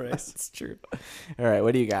a foot race. It's true. All right,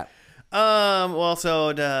 what do you got? Well,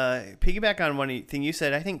 so to piggyback on one thing you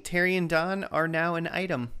said, I think Terry and Don are now an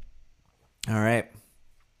item. All right.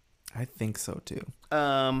 I think so too.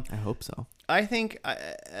 I hope so. I think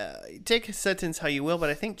take a sentence how you will, but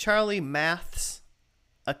I think Charlie maths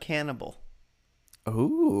a cannibal.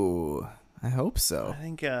 Ooh, I hope so. I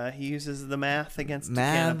think he uses the math against a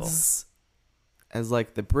cannibal. Maths as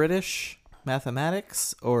like the British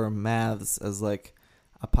mathematics, or maths as like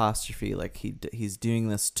apostrophe, like he's doing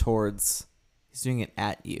this towards, he's doing it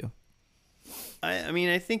at you. I mean,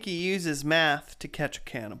 I think he uses math to catch a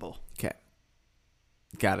cannibal. Okay,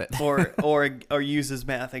 got it. or uses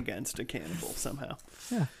math against a cannibal somehow.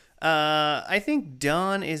 Yeah. I think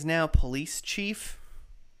Don is now police chief.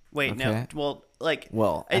 Wait, no. Okay.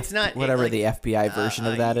 Well, it's not whatever like, the FBI version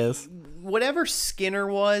of that is. Whatever Skinner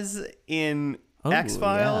was in Oh,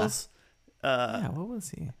 X-Files. Yeah, what was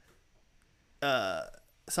he?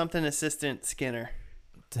 Something assistant Skinner.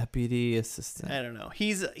 Deputy assistant. I don't know.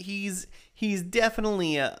 He's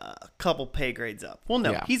definitely a couple pay grades up. Well,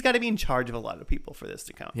 no, Yeah. he's got to be in charge of a lot of people for this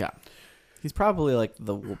to count. Yeah, he's probably like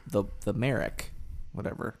the Merrick,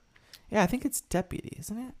 whatever. Yeah, I think it's deputy,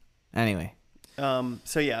 isn't it? Anyway.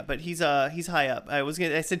 So yeah, but he's high up.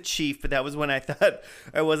 I said chief, but that was when I thought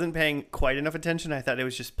I wasn't paying quite enough attention. I thought it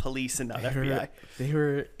was just police and not FBI. They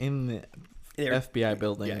were in the FBI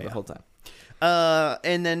building the whole time.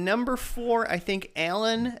 And then number 4, I think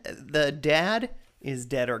Alan, the dad, is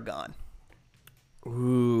dead or gone.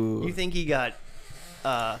 Ooh. You think he got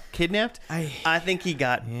kidnapped? I think he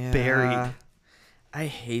got Yeah. buried. I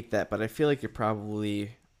hate that, but I feel like you're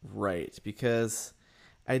probably right, because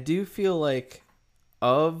I do feel like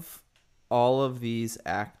of all of these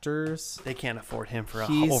actors, They can't afford him for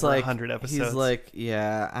he's over like 100 episodes. He's like,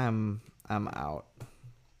 yeah, I'm out.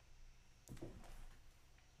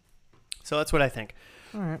 So that's what I think.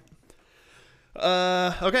 All right.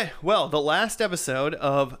 Okay, well, the last episode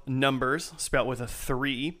of Numbers, spelled with a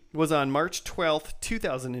 3, was on March 12th,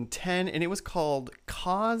 2010, and it was called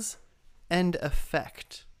Cause and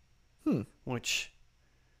Effect. Which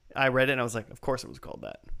I read it and I was like, of course it was called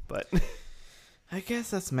that. But I guess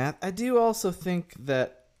that's math. I do also think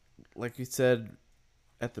that, like you said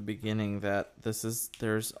at the beginning, that there's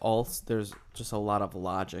just a lot of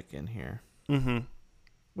logic in here. Mm-hmm.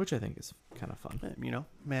 Which I think is kind of fun. You know,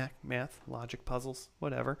 math, logic, puzzles,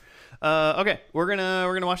 whatever. Okay, we're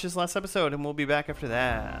gonna watch this last episode, and we'll be back after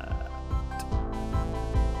that.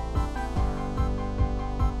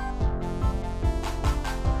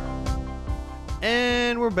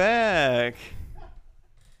 And we're back.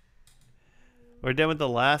 We're done with the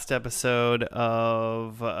last episode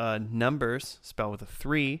of Numbers, spelled with a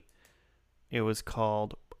 3. It was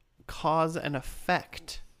called Cause and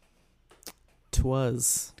Effect.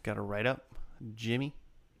 'Twas. Got to write up, Jimmy.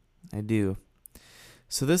 I do.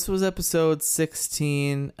 So this was episode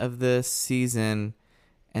 16 of this season,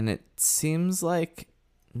 and it seems like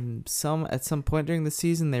at some point during the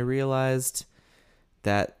season they realized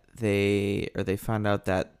that they found out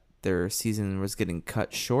that their season was getting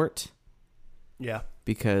cut short. Yeah.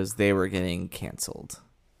 Because they were getting canceled.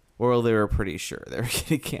 Or they were pretty sure they were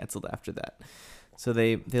getting canceled after that. So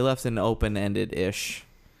they left an open-ended-ish.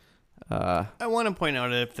 I want to point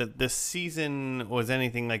out if this season was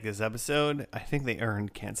anything like this episode, I think they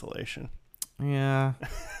earned cancellation. Yeah.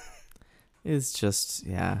 It's just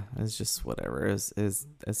whatever. It's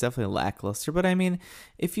definitely lackluster. But I mean,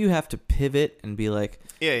 if you have to pivot and be like,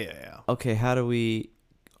 yeah. Okay, how do we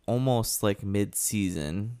almost like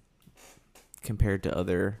mid-season compared to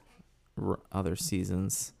other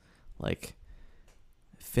seasons, like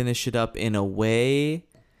finish it up in a way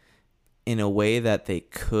that they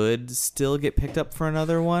could still get picked up for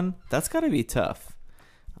another one? That's got to be tough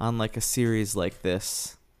on like a series like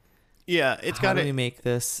this. Yeah, How do we make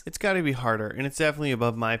this? It's got to be harder, and it's definitely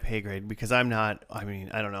above my pay grade because I don't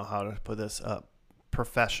know how to put this up.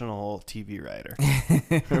 professional TV writer.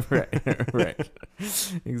 right.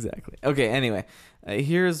 Exactly. Okay, anyway,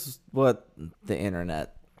 here's what the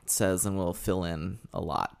internet says, and we'll fill in a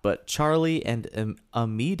lot. But Charlie and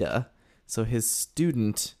Amida, so his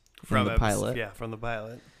student from the pilot. Yeah, from the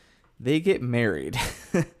pilot. They get married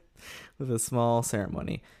with a small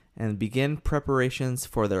ceremony and begin preparations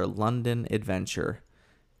for their London adventure,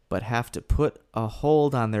 but have to put a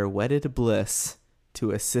hold on their wedded bliss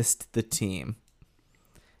to assist the team.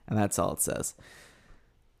 And that's all it says.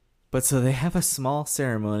 But so they have a small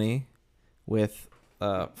ceremony with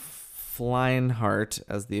Fleinhart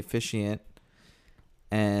as the officiant,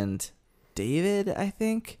 and David, I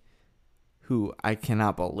think, who I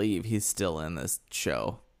cannot believe he's still in this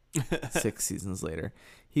show 6 seasons later.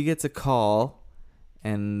 He gets a call,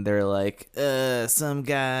 and they're like, some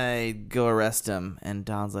guy, go arrest him. And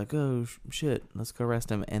Don's like, oh, shit, let's go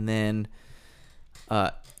arrest him. And then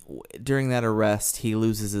during that arrest, he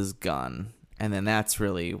loses his gun. And then that's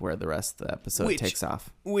really where the rest of the episode takes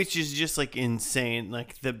off. Which is just, like, insane.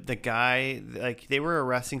 Like, the guy, like, they were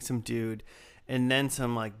arresting some dude, and then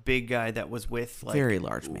some, like, big guy that was with, like... Very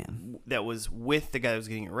large man. That was with the guy that was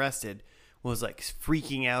getting arrested was, like,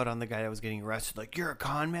 freaking out on the guy that was getting arrested. Like, you're a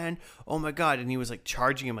con man? Oh, my God. And he was, like,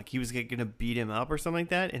 charging him like he was going to beat him up or something like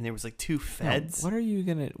that. And there was, like, 2 feds. No,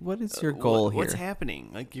 what is your goal here? What's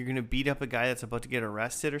happening? Like, you're going to beat up a guy that's about to get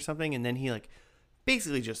arrested or something? And then he, like,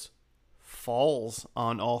 basically just... falls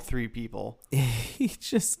on all 3 people. He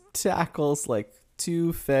just tackles like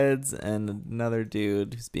 2 feds and another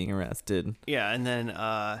dude who's being arrested. Yeah, and then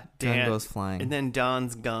gun goes flying. And then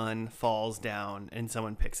Don's gun falls down and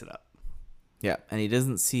someone picks it up. Yeah, and he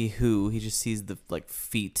doesn't see who. He just sees the like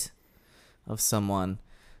feet of someone.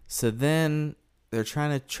 So then they're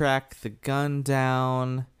trying to track the gun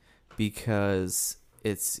down because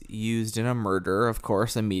it's used in a murder, of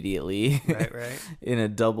course, immediately. Right. In a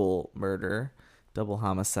double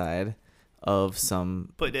homicide of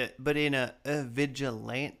some... But in a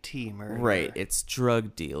vigilante murder. Right. It's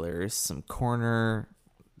drug dealers, some corner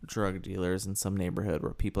drug dealers in some neighborhood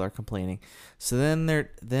where people are complaining. So then they're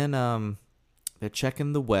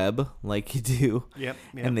checking the web like you do. Yep.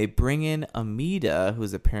 And they bring in Amida,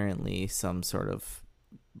 who's apparently some sort of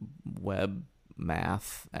web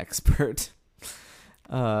math expert.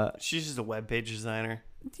 She's just a web page designer.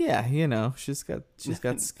 Yeah, she's got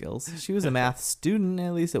skills. She was a math student,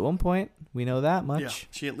 at least at one point. We know that much. Yeah,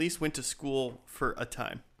 she at least went to school for a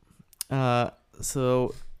time.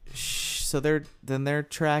 So they're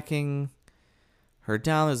tracking her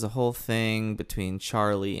down. There's a whole thing between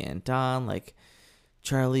Charlie and Don. Like,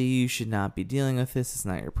 Charlie, you should not be dealing with this. It's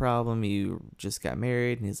not your problem. You just got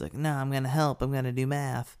married. And he's like, no, I'm going to help. I'm going to do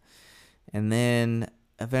math. And then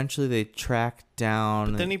eventually they track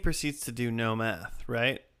down... But then he proceeds to do no math,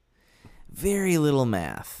 right? Very little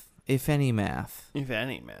math, if any math. If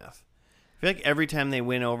any math. I feel like every time they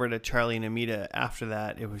went over to Charlie and Amida after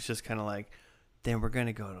that, it was just kind of like, then we're going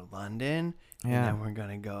to go to London, and then we're going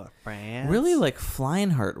to go to France. Really, like,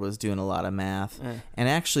 Fleinhart was doing a lot of math. And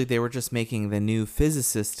actually, they were just making the new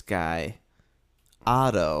physicist guy,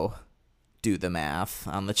 Otto, do the math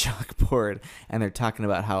on the chalkboard. And they're talking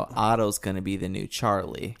about how Otto's going to be the new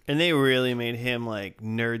Charlie. And they really made him, like,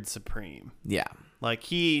 nerd supreme. Yeah. Like,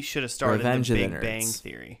 he should have started Revenge the of the Big Nerds. Bang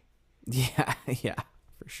Theory. Yeah,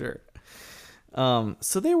 for sure.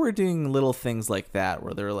 So they were doing little things like that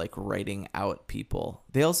where they're like writing out people.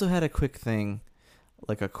 They also had a quick thing,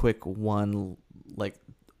 like a quick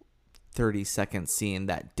 30-second scene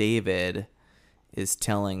that David is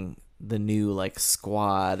telling the new like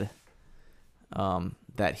squad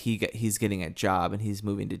that he's getting a job and he's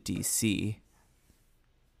moving to DC.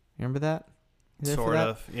 Remember that? Sort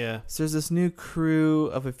of, yeah. So there's this new crew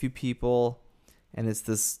of a few people, and it's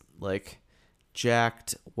this like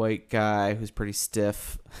jacked white guy who's pretty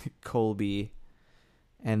stiff, Colby,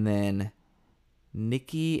 and then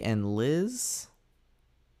Nikki and Liz,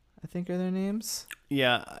 I think are their names.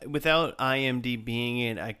 Yeah, without IMDb being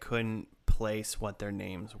it, I couldn't place what their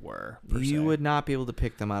names were. You would not be able to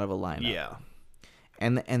pick them out of a lineup. Yeah.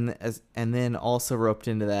 And then also roped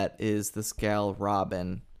into that is this gal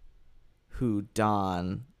Robin, who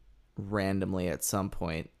Don randomly at some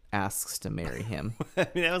point asks to marry him. I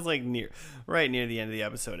mean, that was like right near the end of the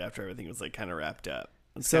episode after everything was like kind of wrapped up.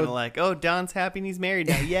 It's kind of like, oh, Don's happy and he's married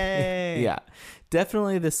now. Yay. Yeah.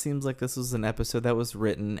 Definitely this seems like this was an episode that was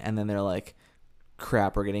written and then they're like,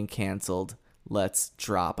 crap, we're getting canceled. Let's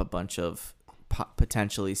drop a bunch of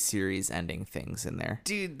potentially series ending things in there.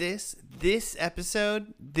 Dude, this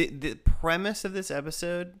episode, the premise of this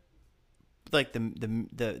episode, like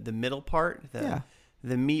the middle part,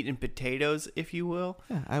 the meat and potatoes, if you will.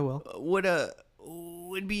 Yeah, I will.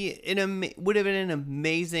 would have been an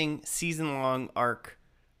amazing season-long arc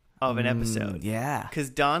of an episode. Yeah. Because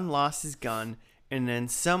Don lost his gun, and then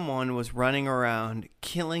someone was running around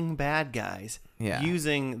killing bad guys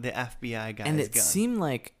using the FBI guy's gun. And it seemed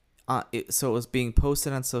like, so it was being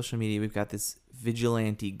posted on social media, we've got this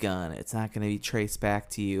vigilante gun. It's not going to be traced back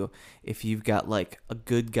to you. If you've got like a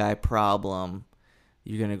good guy problem,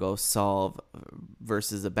 you're going to go solve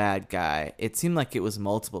versus a bad guy. It seemed like it was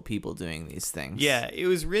multiple people doing these things. Yeah, it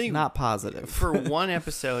was really not positive. For one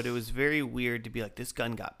episode, it was very weird to be like, this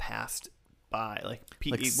gun got passed by. Like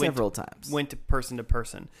several times. Went to person.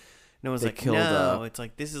 And it was like, no, it's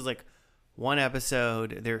like, this is like one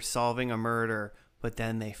episode, they're solving a murder, but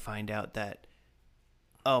then they find out that,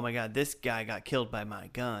 oh my God, this guy got killed by my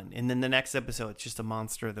gun. And then the next episode, it's just a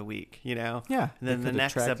monster of the week, you know? Yeah. And then the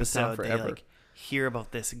next episode, they like hear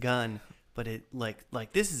about this gun, but it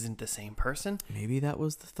like this isn't the same person. Maybe that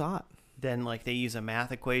was the thought. Then like they use a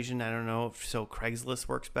math equation. I don't know if so Craigslist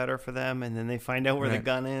works better for them. And then they find out where the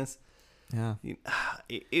gun is. Yeah.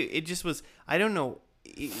 It just was, I don't know.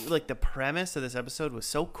 Like the premise of this episode was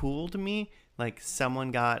so cool to me. Like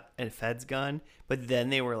someone got a Fed's gun, but then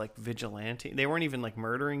they were like vigilante. They weren't even like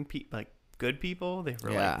murdering like good people. They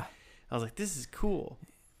were like, I was like, this is cool.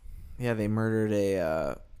 Yeah, they murdered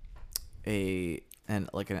an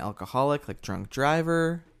alcoholic, like drunk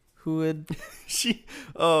driver who would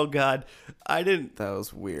oh God, that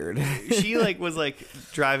was weird. She like was like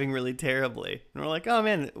driving really terribly, and we're like, oh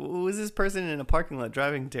man, was this person in a parking lot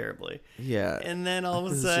driving terribly? Yeah. And then all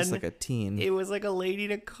of a sudden, just like a teen. It was like a lady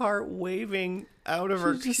in a cart waving out of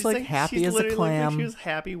her. She's like happy as a clam. She was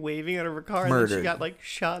happy waving out of her car, Murdered. and then she got like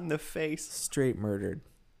shot in the face. Straight murdered.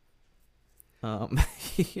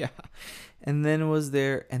 Yeah. And then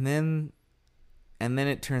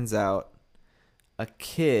it turns out a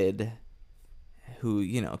kid who,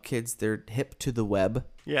 kids, they're hip to the web.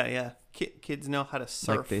 Yeah. Kids know how to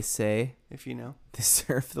surf. Like they say. If you know. They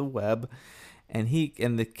surf the web. And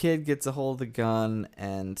the kid gets a hold of the gun,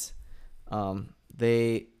 and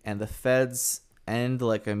the feds and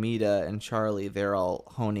like Amita and Charlie, they're all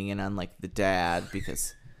honing in on like the dad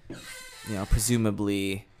because,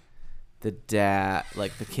 presumably the dad,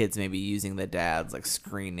 like the kid's maybe using the dad's like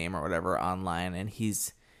screen name or whatever online, and he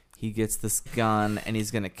gets this gun and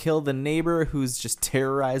he's gonna kill the neighbor who's just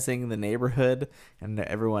terrorizing the neighborhood and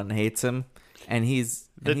everyone hates him. And he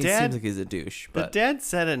seems like he's a douche. But the dad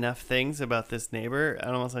said enough things about this neighbor.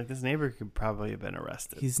 I'm almost like, this neighbor could probably have been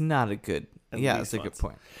arrested. He's not a good. That's a good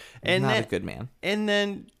point. He's not a good man. And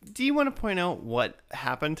then, do you want to point out what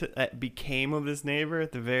happened became of this neighbor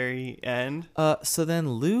at the very end? So then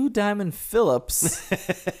Lou Diamond Phillips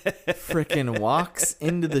freaking walks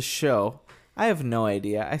into the show. I have no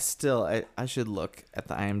idea. I should look at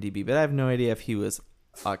the IMDb, but I have no idea if he was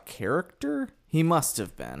a character. He must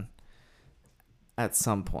have been at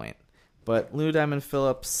some point. But Lou Diamond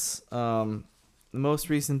Phillips, the most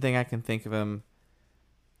recent thing I can think of him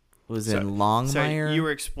was in Longmire. So you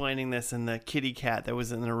were explaining this, and the kitty cat that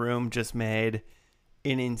was in the room just made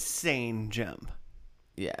an insane jump.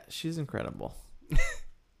 Yeah, she's incredible.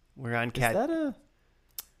 We're on cat.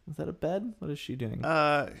 Is that a bed? What is she doing?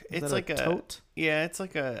 It's like a tote. Yeah, it's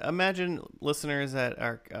like a. Imagine listeners that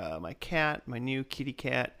are my new kitty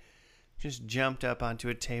cat, just jumped up onto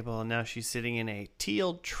a table, and now she's sitting in a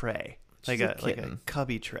teal tray, like a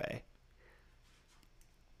cubby tray.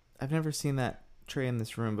 I've never seen that tray in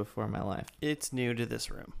this room before in my life. It's new to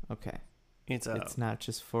this room. Okay. It's not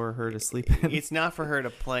just for her to sleep in. It's not for her to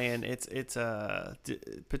play in. It's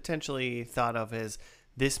potentially thought of as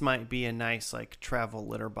this might be a nice like travel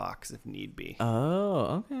litter box if need be.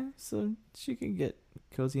 Oh, okay. So she can get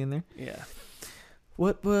cozy in there. Yeah.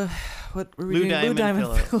 What were we Lou doing?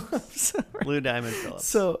 Diamond Phillips. Lou Diamond Phillips.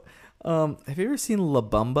 So, have you ever seen La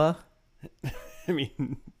Bamba? I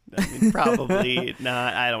mean, probably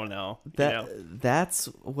not. I don't know. That's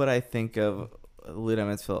what I think of Lou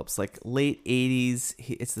Diamond Phillips. Like late 80s.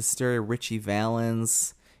 It's the story of Richie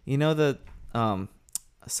Valens. You know the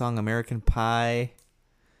song American Pie?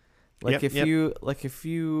 Like if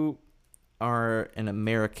you are an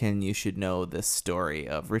American, you should know this story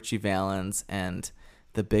of Richie Valens and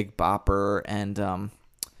the Big Bopper and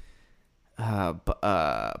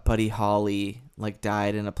Buddy Holly like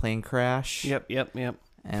died in a plane crash. Yep.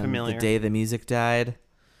 And familiar. The day the music died.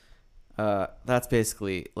 That's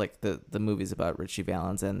basically like the movie's about Richie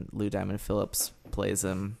Valens, and Lou Diamond Phillips plays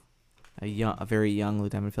him, a very young Lou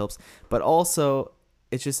Diamond Phillips. But also,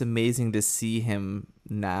 it's just amazing to see him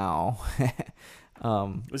now.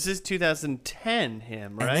 This is 2010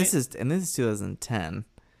 him, right? And this is 2010.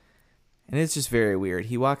 And it's just very weird.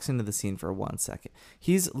 He walks into the scene for 1 second.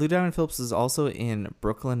 Lou Diamond Phillips is also in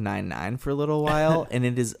Brooklyn Nine-Nine for a little while, and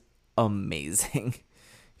it is amazing.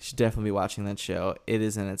 You should definitely be watching that show.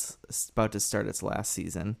 It's about to start its last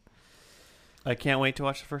season. I can't wait to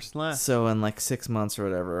watch the first and last. So in like 6 months or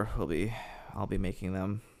whatever, I'll be making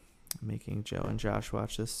Joe and Josh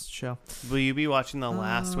watch this show. Will you be watching the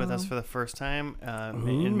last with us for the first time, and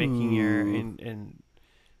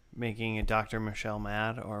making a Dr. Michelle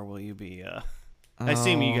mad, or will you be? I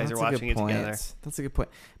assume you guys are watching it together. That's a good point.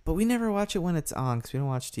 But we never watch it when it's on because we don't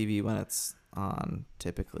watch TV when it's on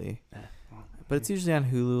typically. But it's usually on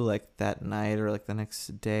Hulu like that night or like the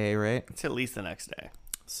next day, right? It's at least the next day.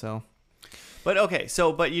 So. But okay,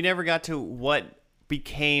 but you never got to what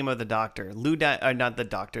became of the doctor. Not the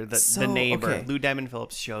doctor, the neighbor. Okay. Lou Diamond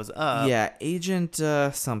Phillips shows up. Yeah, Agent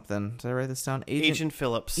something. Did I write this down? Agent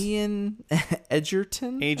Phillips. Ian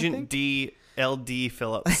Edgerton. Agent D.L.D.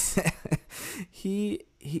 Phillips. He.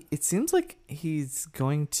 It seems like he's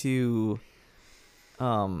going to,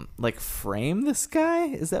 like frame this guy.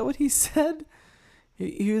 Is that what he said?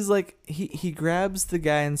 He was like he grabs the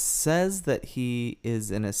guy and says that he is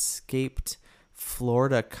an escaped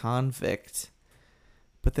Florida convict,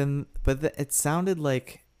 but it sounded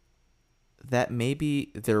like that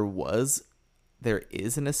maybe there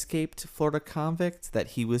is an escaped Florida convict that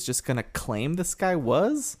he was just gonna claim this guy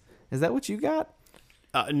was. Is that what you got?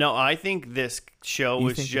 No, I think this show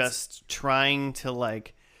was just trying to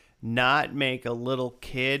like not make a little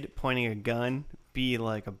kid pointing a gun be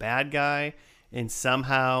like a bad guy, and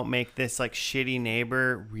somehow make this like shitty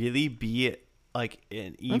neighbor really be like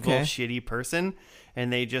an evil, shitty person.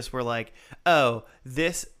 And they just were like, oh,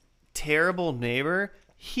 this terrible neighbor,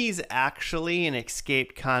 he's actually an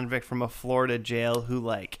escaped convict from a Florida jail who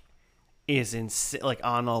like is like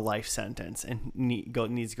on a life sentence and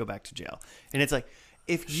needs to go back to jail. And it's like,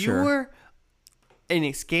 if you were an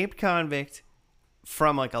escaped convict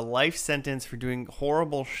from like a life sentence for doing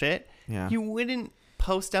horrible shit, you wouldn't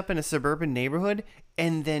post up in a suburban neighborhood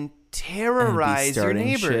and then terrorize your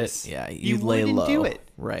neighbors. Shit. Yeah, you lay wouldn't low. do it.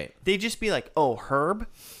 Right. They'd just be like, "Oh, Herb,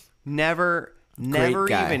 never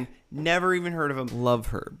even heard of him. Love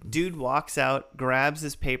Herb. Dude walks out, grabs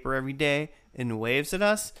his paper every day, and waves at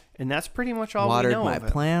us, and that's pretty much all Watered we know my of him.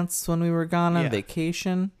 plants when we were gone on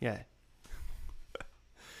vacation. Yeah."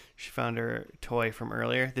 She found her toy from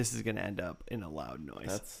earlier. This is going to end up in a loud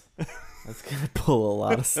noise. That's going to pull a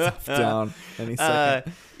lot of stuff down any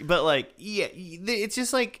second. But like, yeah, it's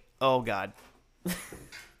just like, oh God.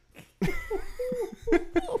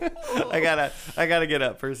 I gotta get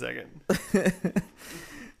up for a second.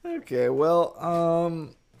 Okay,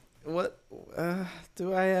 well, what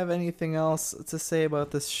do I have anything else to say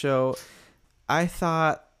about this show? I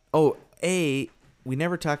thought, we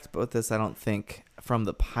never talked about this, I don't think, from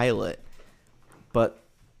the pilot, but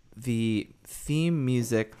the theme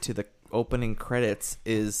music to the opening credits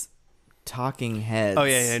is Talking Heads. Oh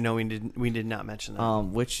yeah, no, we did not mention that.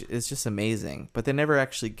 Which is just amazing, but they never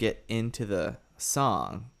actually get into the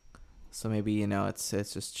song, so maybe it's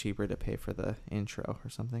just cheaper to pay for the intro or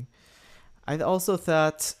something. I also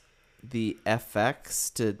thought the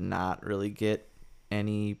FX did not really get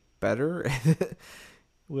any better,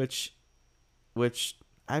 which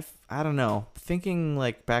I don't know. Thinking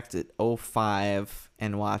like back to 2005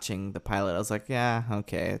 and watching the pilot, I was like, yeah,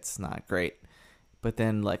 okay, it's not great. But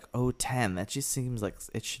then like 2010, that just seems like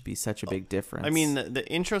it should be such a big difference. I mean, the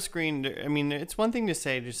intro screen, I mean, it's one thing to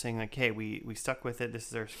say, just saying like, hey, we stuck with it. This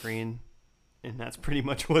is our screen. And that's pretty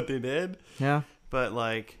much what they did. Yeah. But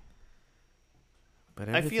like,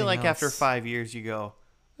 I feel like after 5 years, you go,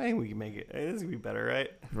 I think we can make it. This is going to be better,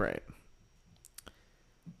 right? Right.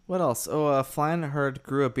 What else? Flying Herd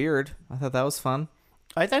grew a beard. I thought that was fun.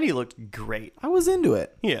 I thought he looked great. I was into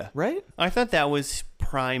it. Yeah. Right? I thought that was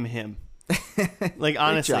prime him. Like,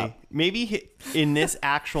 honestly, maybe in this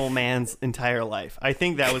actual man's entire life, I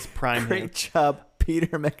think that was prime him. Great job,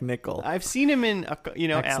 Peter McNichol. I've seen him in,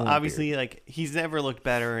 Excellent obviously, beard. like, he's never looked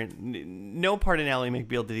better. And no part in Ally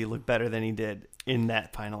McBeal did he look better than he did in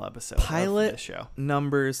that final episode Pilot of the show.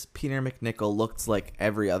 Numbers, Peter McNichol looks like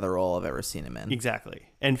every other role I've ever seen him in. Exactly.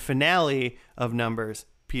 And finale of Numbers,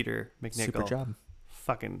 Peter McNichol. Super job.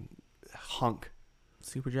 Fucking hunk.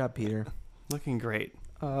 Super job, Peter. Looking great.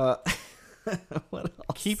 What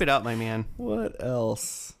else? Keep it up, my man. What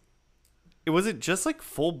else? Was it just like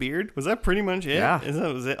full beard? Was that pretty much it? Yeah.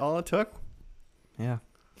 Was it all it took? Yeah.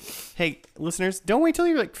 Hey, listeners, don't wait till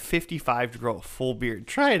you're like 55 to grow a full beard.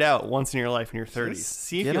 Try it out once in your life in your 30s.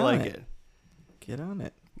 See if you like it. Get on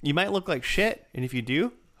it. You might look like shit, and if you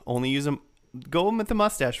do, only use them. Go with the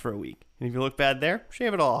mustache for a week. And if you look bad there,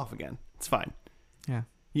 shave it all off again. It's fine. Yeah.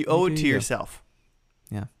 You owe it do to you. yourself.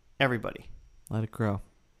 Yeah. Everybody. Let it grow.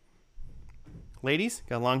 Ladies,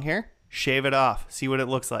 got long hair? Shave it off. See what it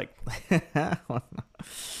looks like.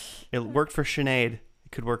 It worked for Sinead.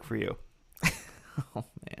 It could work for you. Oh,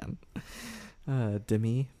 man.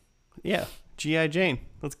 Demi. Yeah. G.I. Jane.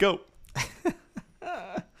 Let's go.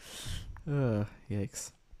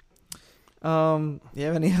 Yikes. You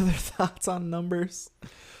have any other thoughts on numbers?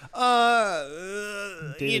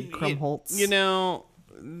 David Krumholtz. You know,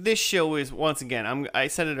 this show is, once again, I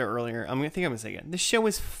said it earlier. I'm going to say it again. This show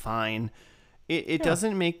is fine. It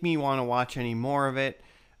doesn't make me want to watch any more of it.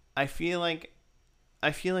 I feel like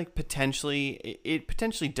potentially it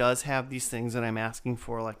potentially does have these things that I'm asking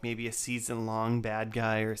for, like maybe a season-long bad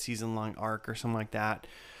guy or a season-long arc or something like that.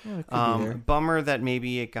 Yeah, it could be there. Bummer that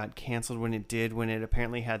maybe it got canceled when it did, when it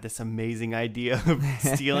apparently had this amazing idea of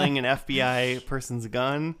stealing an FBI person's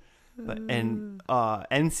gun. And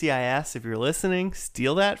NCIS, if you're listening,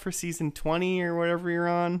 steal that for season 20 or whatever you're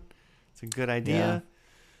on. It's a good idea.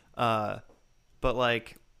 Yeah. But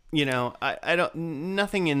like, you know, I don't,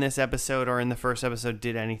 nothing in this episode or in the first episode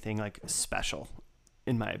did anything like special,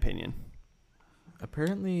 in my opinion.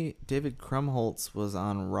 Apparently, David Krumholtz was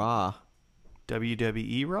on Raw.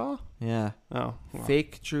 WWE Raw? Yeah. Oh. Well.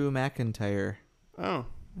 Fake Drew McIntyre. Oh.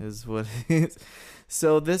 Is what it is.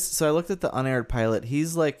 So I looked at the unaired pilot.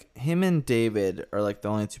 He's like, him and David are like the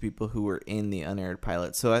only two people who were in the unaired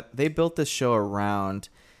pilot. So they built this show around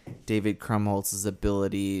David Krumholtz's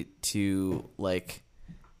ability to like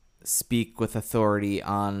speak with authority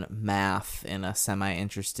on math in a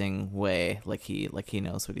semi-interesting way, like he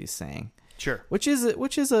knows what he's saying. Sure. Which is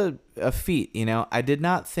a feat, you know. I did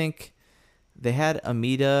not think they had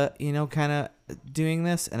Amita, you know, kind of doing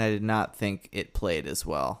this, and I did not think it played as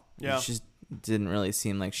well. Yeah. It just didn't really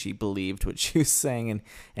seem like she believed what she was saying,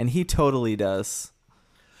 and he totally does.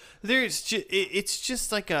 It's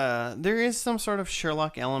just like there is some sort of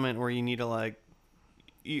Sherlock element where you need to like,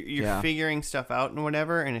 you're figuring stuff out and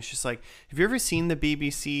whatever, and it's just like, have you ever seen the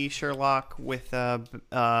BBC Sherlock with the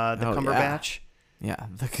Cumberbatch? Yeah,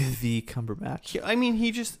 the Cumberbatch. I mean,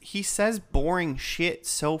 he says boring shit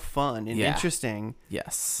so fun and interesting.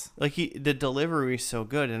 Yes. Like the delivery is so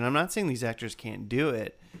good, and I'm not saying these actors can't do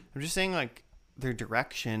it. I'm just saying like their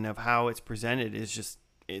direction of how it's presented is just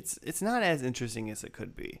it's not as interesting as it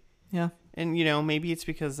could be. Yeah. And you know, maybe it's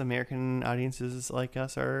because American audiences like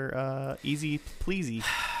us are easy pleasy.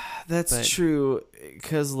 That's true,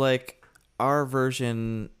 because like our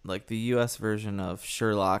version, like the U.S. version of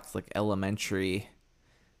Sherlock, like Elementary,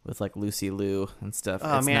 with like Lucy Liu and stuff.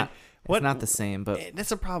 Oh, it's man, it's not the same. But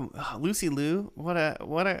that's a problem. Lucy Liu, what a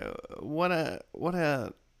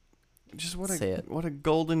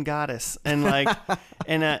golden goddess, and like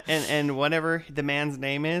and whatever the man's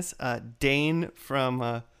name is, Dane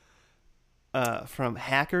from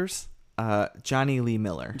Hackers, Johnny Lee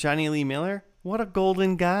Miller. Johnny Lee Miller. What a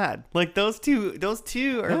golden god! Like those two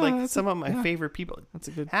are like some of my favorite people. That's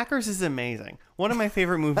a good. Hackers is amazing. One of my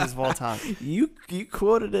favorite movies of all time. You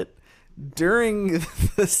quoted it during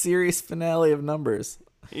the series finale of Numbers.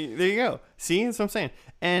 There you go. See, that's what I'm saying.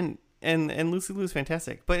 And Lucy Liu is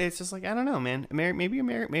fantastic, but it's just like, I don't know, man. Maybe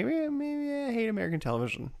I hate American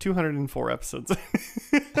television. 204 episodes.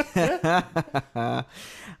 I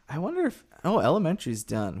wonder if Elementary's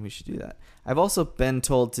done. We should do that. I've also been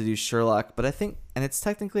told to do Sherlock, but I think, and it's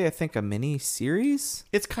technically, I think, a mini series.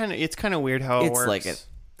 It's kind of weird how it works. It's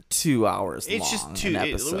like 2 hours long. It's just two.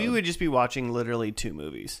 We would just be watching literally 2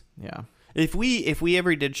 movies. Yeah. If we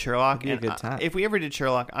ever did Sherlock, it'd be a good time. If we ever did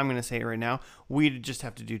Sherlock, I'm going to say it right now, we'd just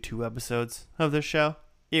have to do 2 episodes of this show.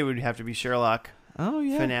 It would have to be Sherlock. Oh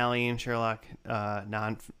yeah. Finale and Sherlock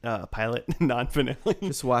pilot, non-finale.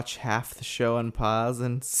 Just watch half the show and pause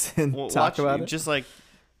and talk about it. Just like,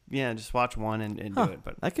 just watch one and do it.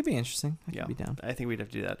 But that could be interesting. I could be down. I think we'd have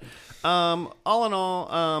to do that. All in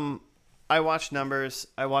all, I watched Numbers.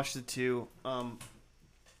 I watched it too. I'm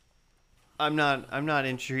not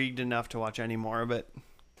intrigued enough to watch any more of it.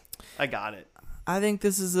 I got it. I think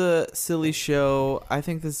this is a silly show. I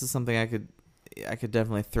think this is something I could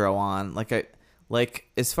definitely throw on. Like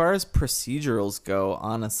as far as procedurals go,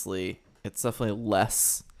 honestly, it's definitely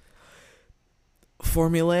less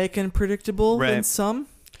formulaic and predictable than some.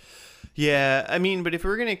 Yeah, I mean, but if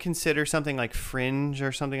we're gonna consider something like Fringe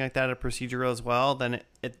or something like that a procedural as well, then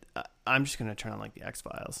I'm just gonna turn on like the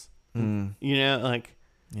X-Files. You know, like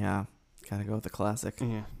gotta go with the classic.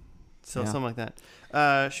 Yeah, so something like that.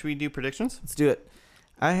 Should we do predictions? Let's do it.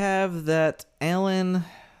 I have that Alan,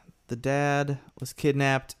 the dad, was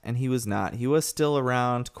kidnapped, and he was not. He was still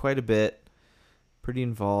around quite a bit, pretty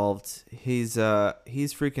involved. He's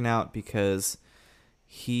freaking out because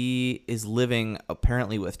he is living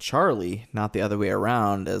apparently with Charlie, not the other way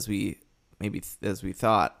around as we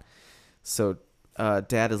thought. So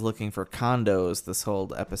Dad is looking for condos this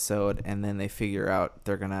whole episode, and then they figure out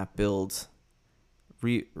they're gonna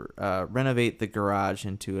renovate the garage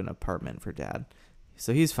into an apartment for Dad.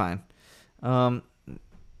 So he's fine. Dawn,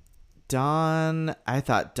 I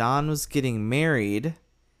thought Dawn was getting married,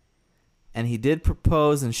 and he did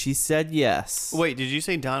propose, and she said yes. Wait, did you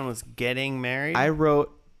say Dawn was getting married? I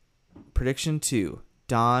wrote prediction 2,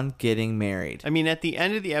 Dawn getting married. I mean, at the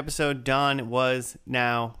end of the episode, Dawn was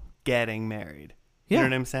now getting married. You know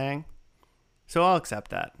what I'm saying? So I'll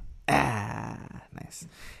accept that. Nice.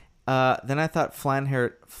 Then I thought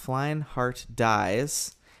Fleinhart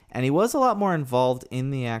dies, and he was a lot more involved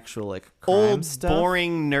in the actual like crime old stuff.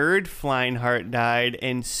 Boring nerd Fleinhart died,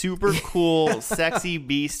 and super cool sexy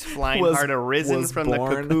beast Fleinhart arisen from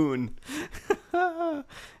born. the cocoon.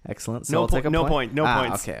 Excellent. So No I'll take a point. No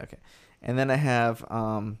points. Okay. And then I have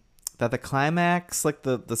that the climax, like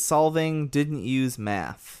the solving, didn't use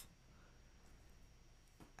math,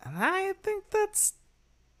 and I think that's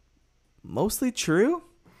mostly true.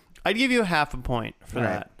 I'd give you half a point for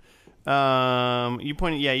that. You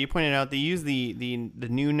pointed out they use the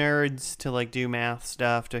new nerds to like do math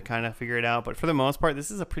stuff to kind of figure it out, but for the most part,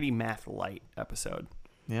 this is a pretty math light episode.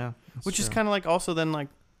 Yeah, which is kind of like also then like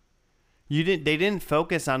they didn't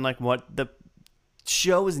focus on like what the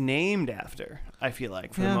show is named after. I feel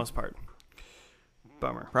like for the most part,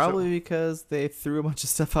 bummer. Probably because they threw a bunch of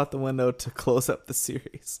stuff out the window to close up the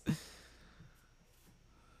series.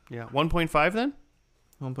 Yeah, 1.5 then.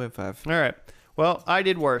 1.5. All right. Well, I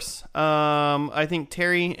did worse. I think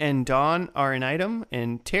Terry and Dawn are an item,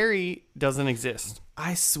 and Terry doesn't exist.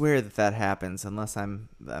 I swear that happens, unless I'm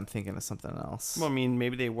thinking of something else. Well, I mean,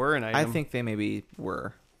 maybe they were an item. I think they maybe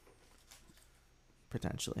were.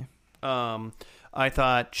 Potentially. I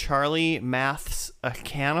thought Charlie maths a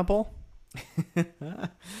cannibal.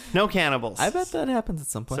 No cannibals. I bet that happens at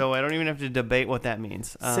some point. So I don't even have to debate what that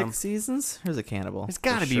means. 6 seasons? There's a cannibal. There's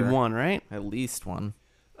got to be one, right? At least one.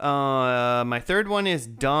 My third one is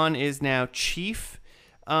Dawn is now chief.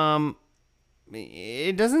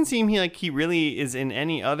 It doesn't seem he really is in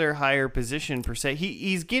any other higher position per se.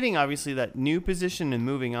 He's getting obviously that new position and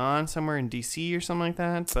moving on somewhere in DC or something like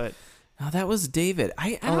that. But no, that was David.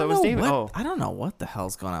 I don't that know was David. I don't know what the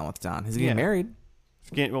hell's going on with Dawn. He's getting married.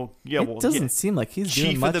 It doesn't seem like he's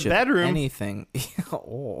doing much of the bedroom. Anything.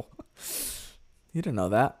 Oh, you didn't know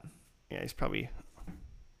that? Yeah, he's probably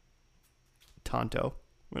Tonto.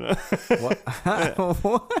 What? What? I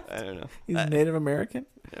don't know. He's Native American.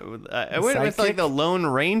 I went with like the Lone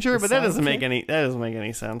Ranger, but that doesn't make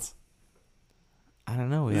any sense. I don't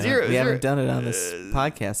know. We haven't done it on this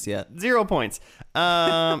podcast yet. 0 points.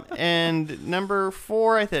 And number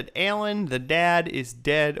 4, I said Alan, the dad, is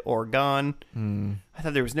dead or gone. I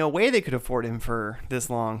thought there was no way they could afford him for this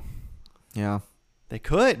long. Yeah, they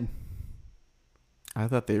could. I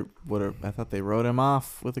thought they would have. I thought they wrote him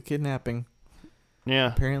off with a kidnapping.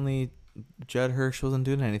 Yeah. Apparently, Judd Hirsch wasn't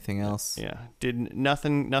doing anything else. Yeah, did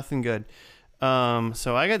nothing good.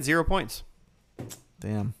 So I got 0 points.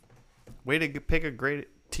 Damn. Way to pick a great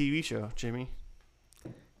TV show, Jimmy.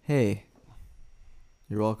 Hey,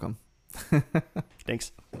 you're welcome.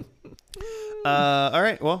 Thanks. All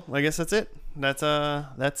right. Well, I guess that's it. That's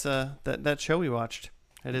that show we watched.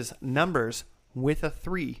 It is Numbers with a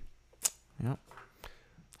 3. Yep.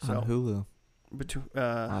 So, on Hulu.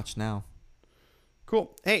 Watch now.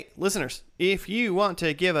 Cool. Hey, listeners, if you want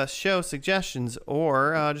to give us show suggestions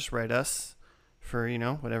or just write us for,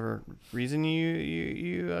 whatever reason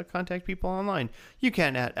you contact people online, you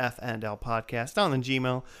can at FNL Podcast on the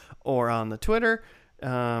Gmail or on the Twitter.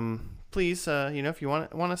 Please, if you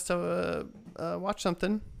want us to watch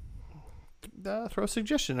something, throw a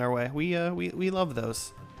suggestion our way. We love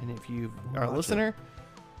those. And if you are a listener,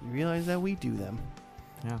 you realize that we do them.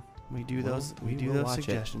 Yeah. We do those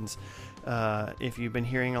suggestions. If you've been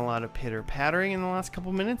hearing a lot of pitter-pattering in the last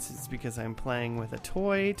couple minutes, it's because I'm playing with a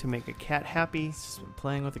toy to make a cat happy. Just been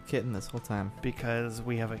playing with a kitten this whole time. Because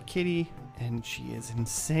we have a kitty, and she is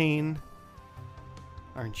insane.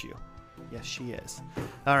 Aren't you? Yes, she is.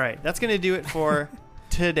 All right, that's going to do it for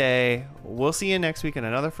today. We'll see you next week on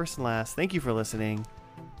another First and Last. Thank you for listening.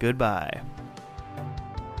 Goodbye.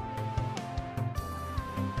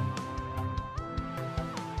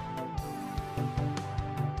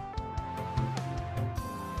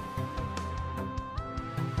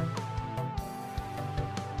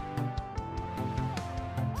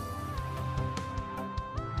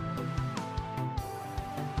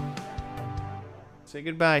 Say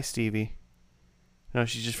goodbye, Stevie. No,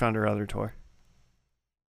 she just found her other toy.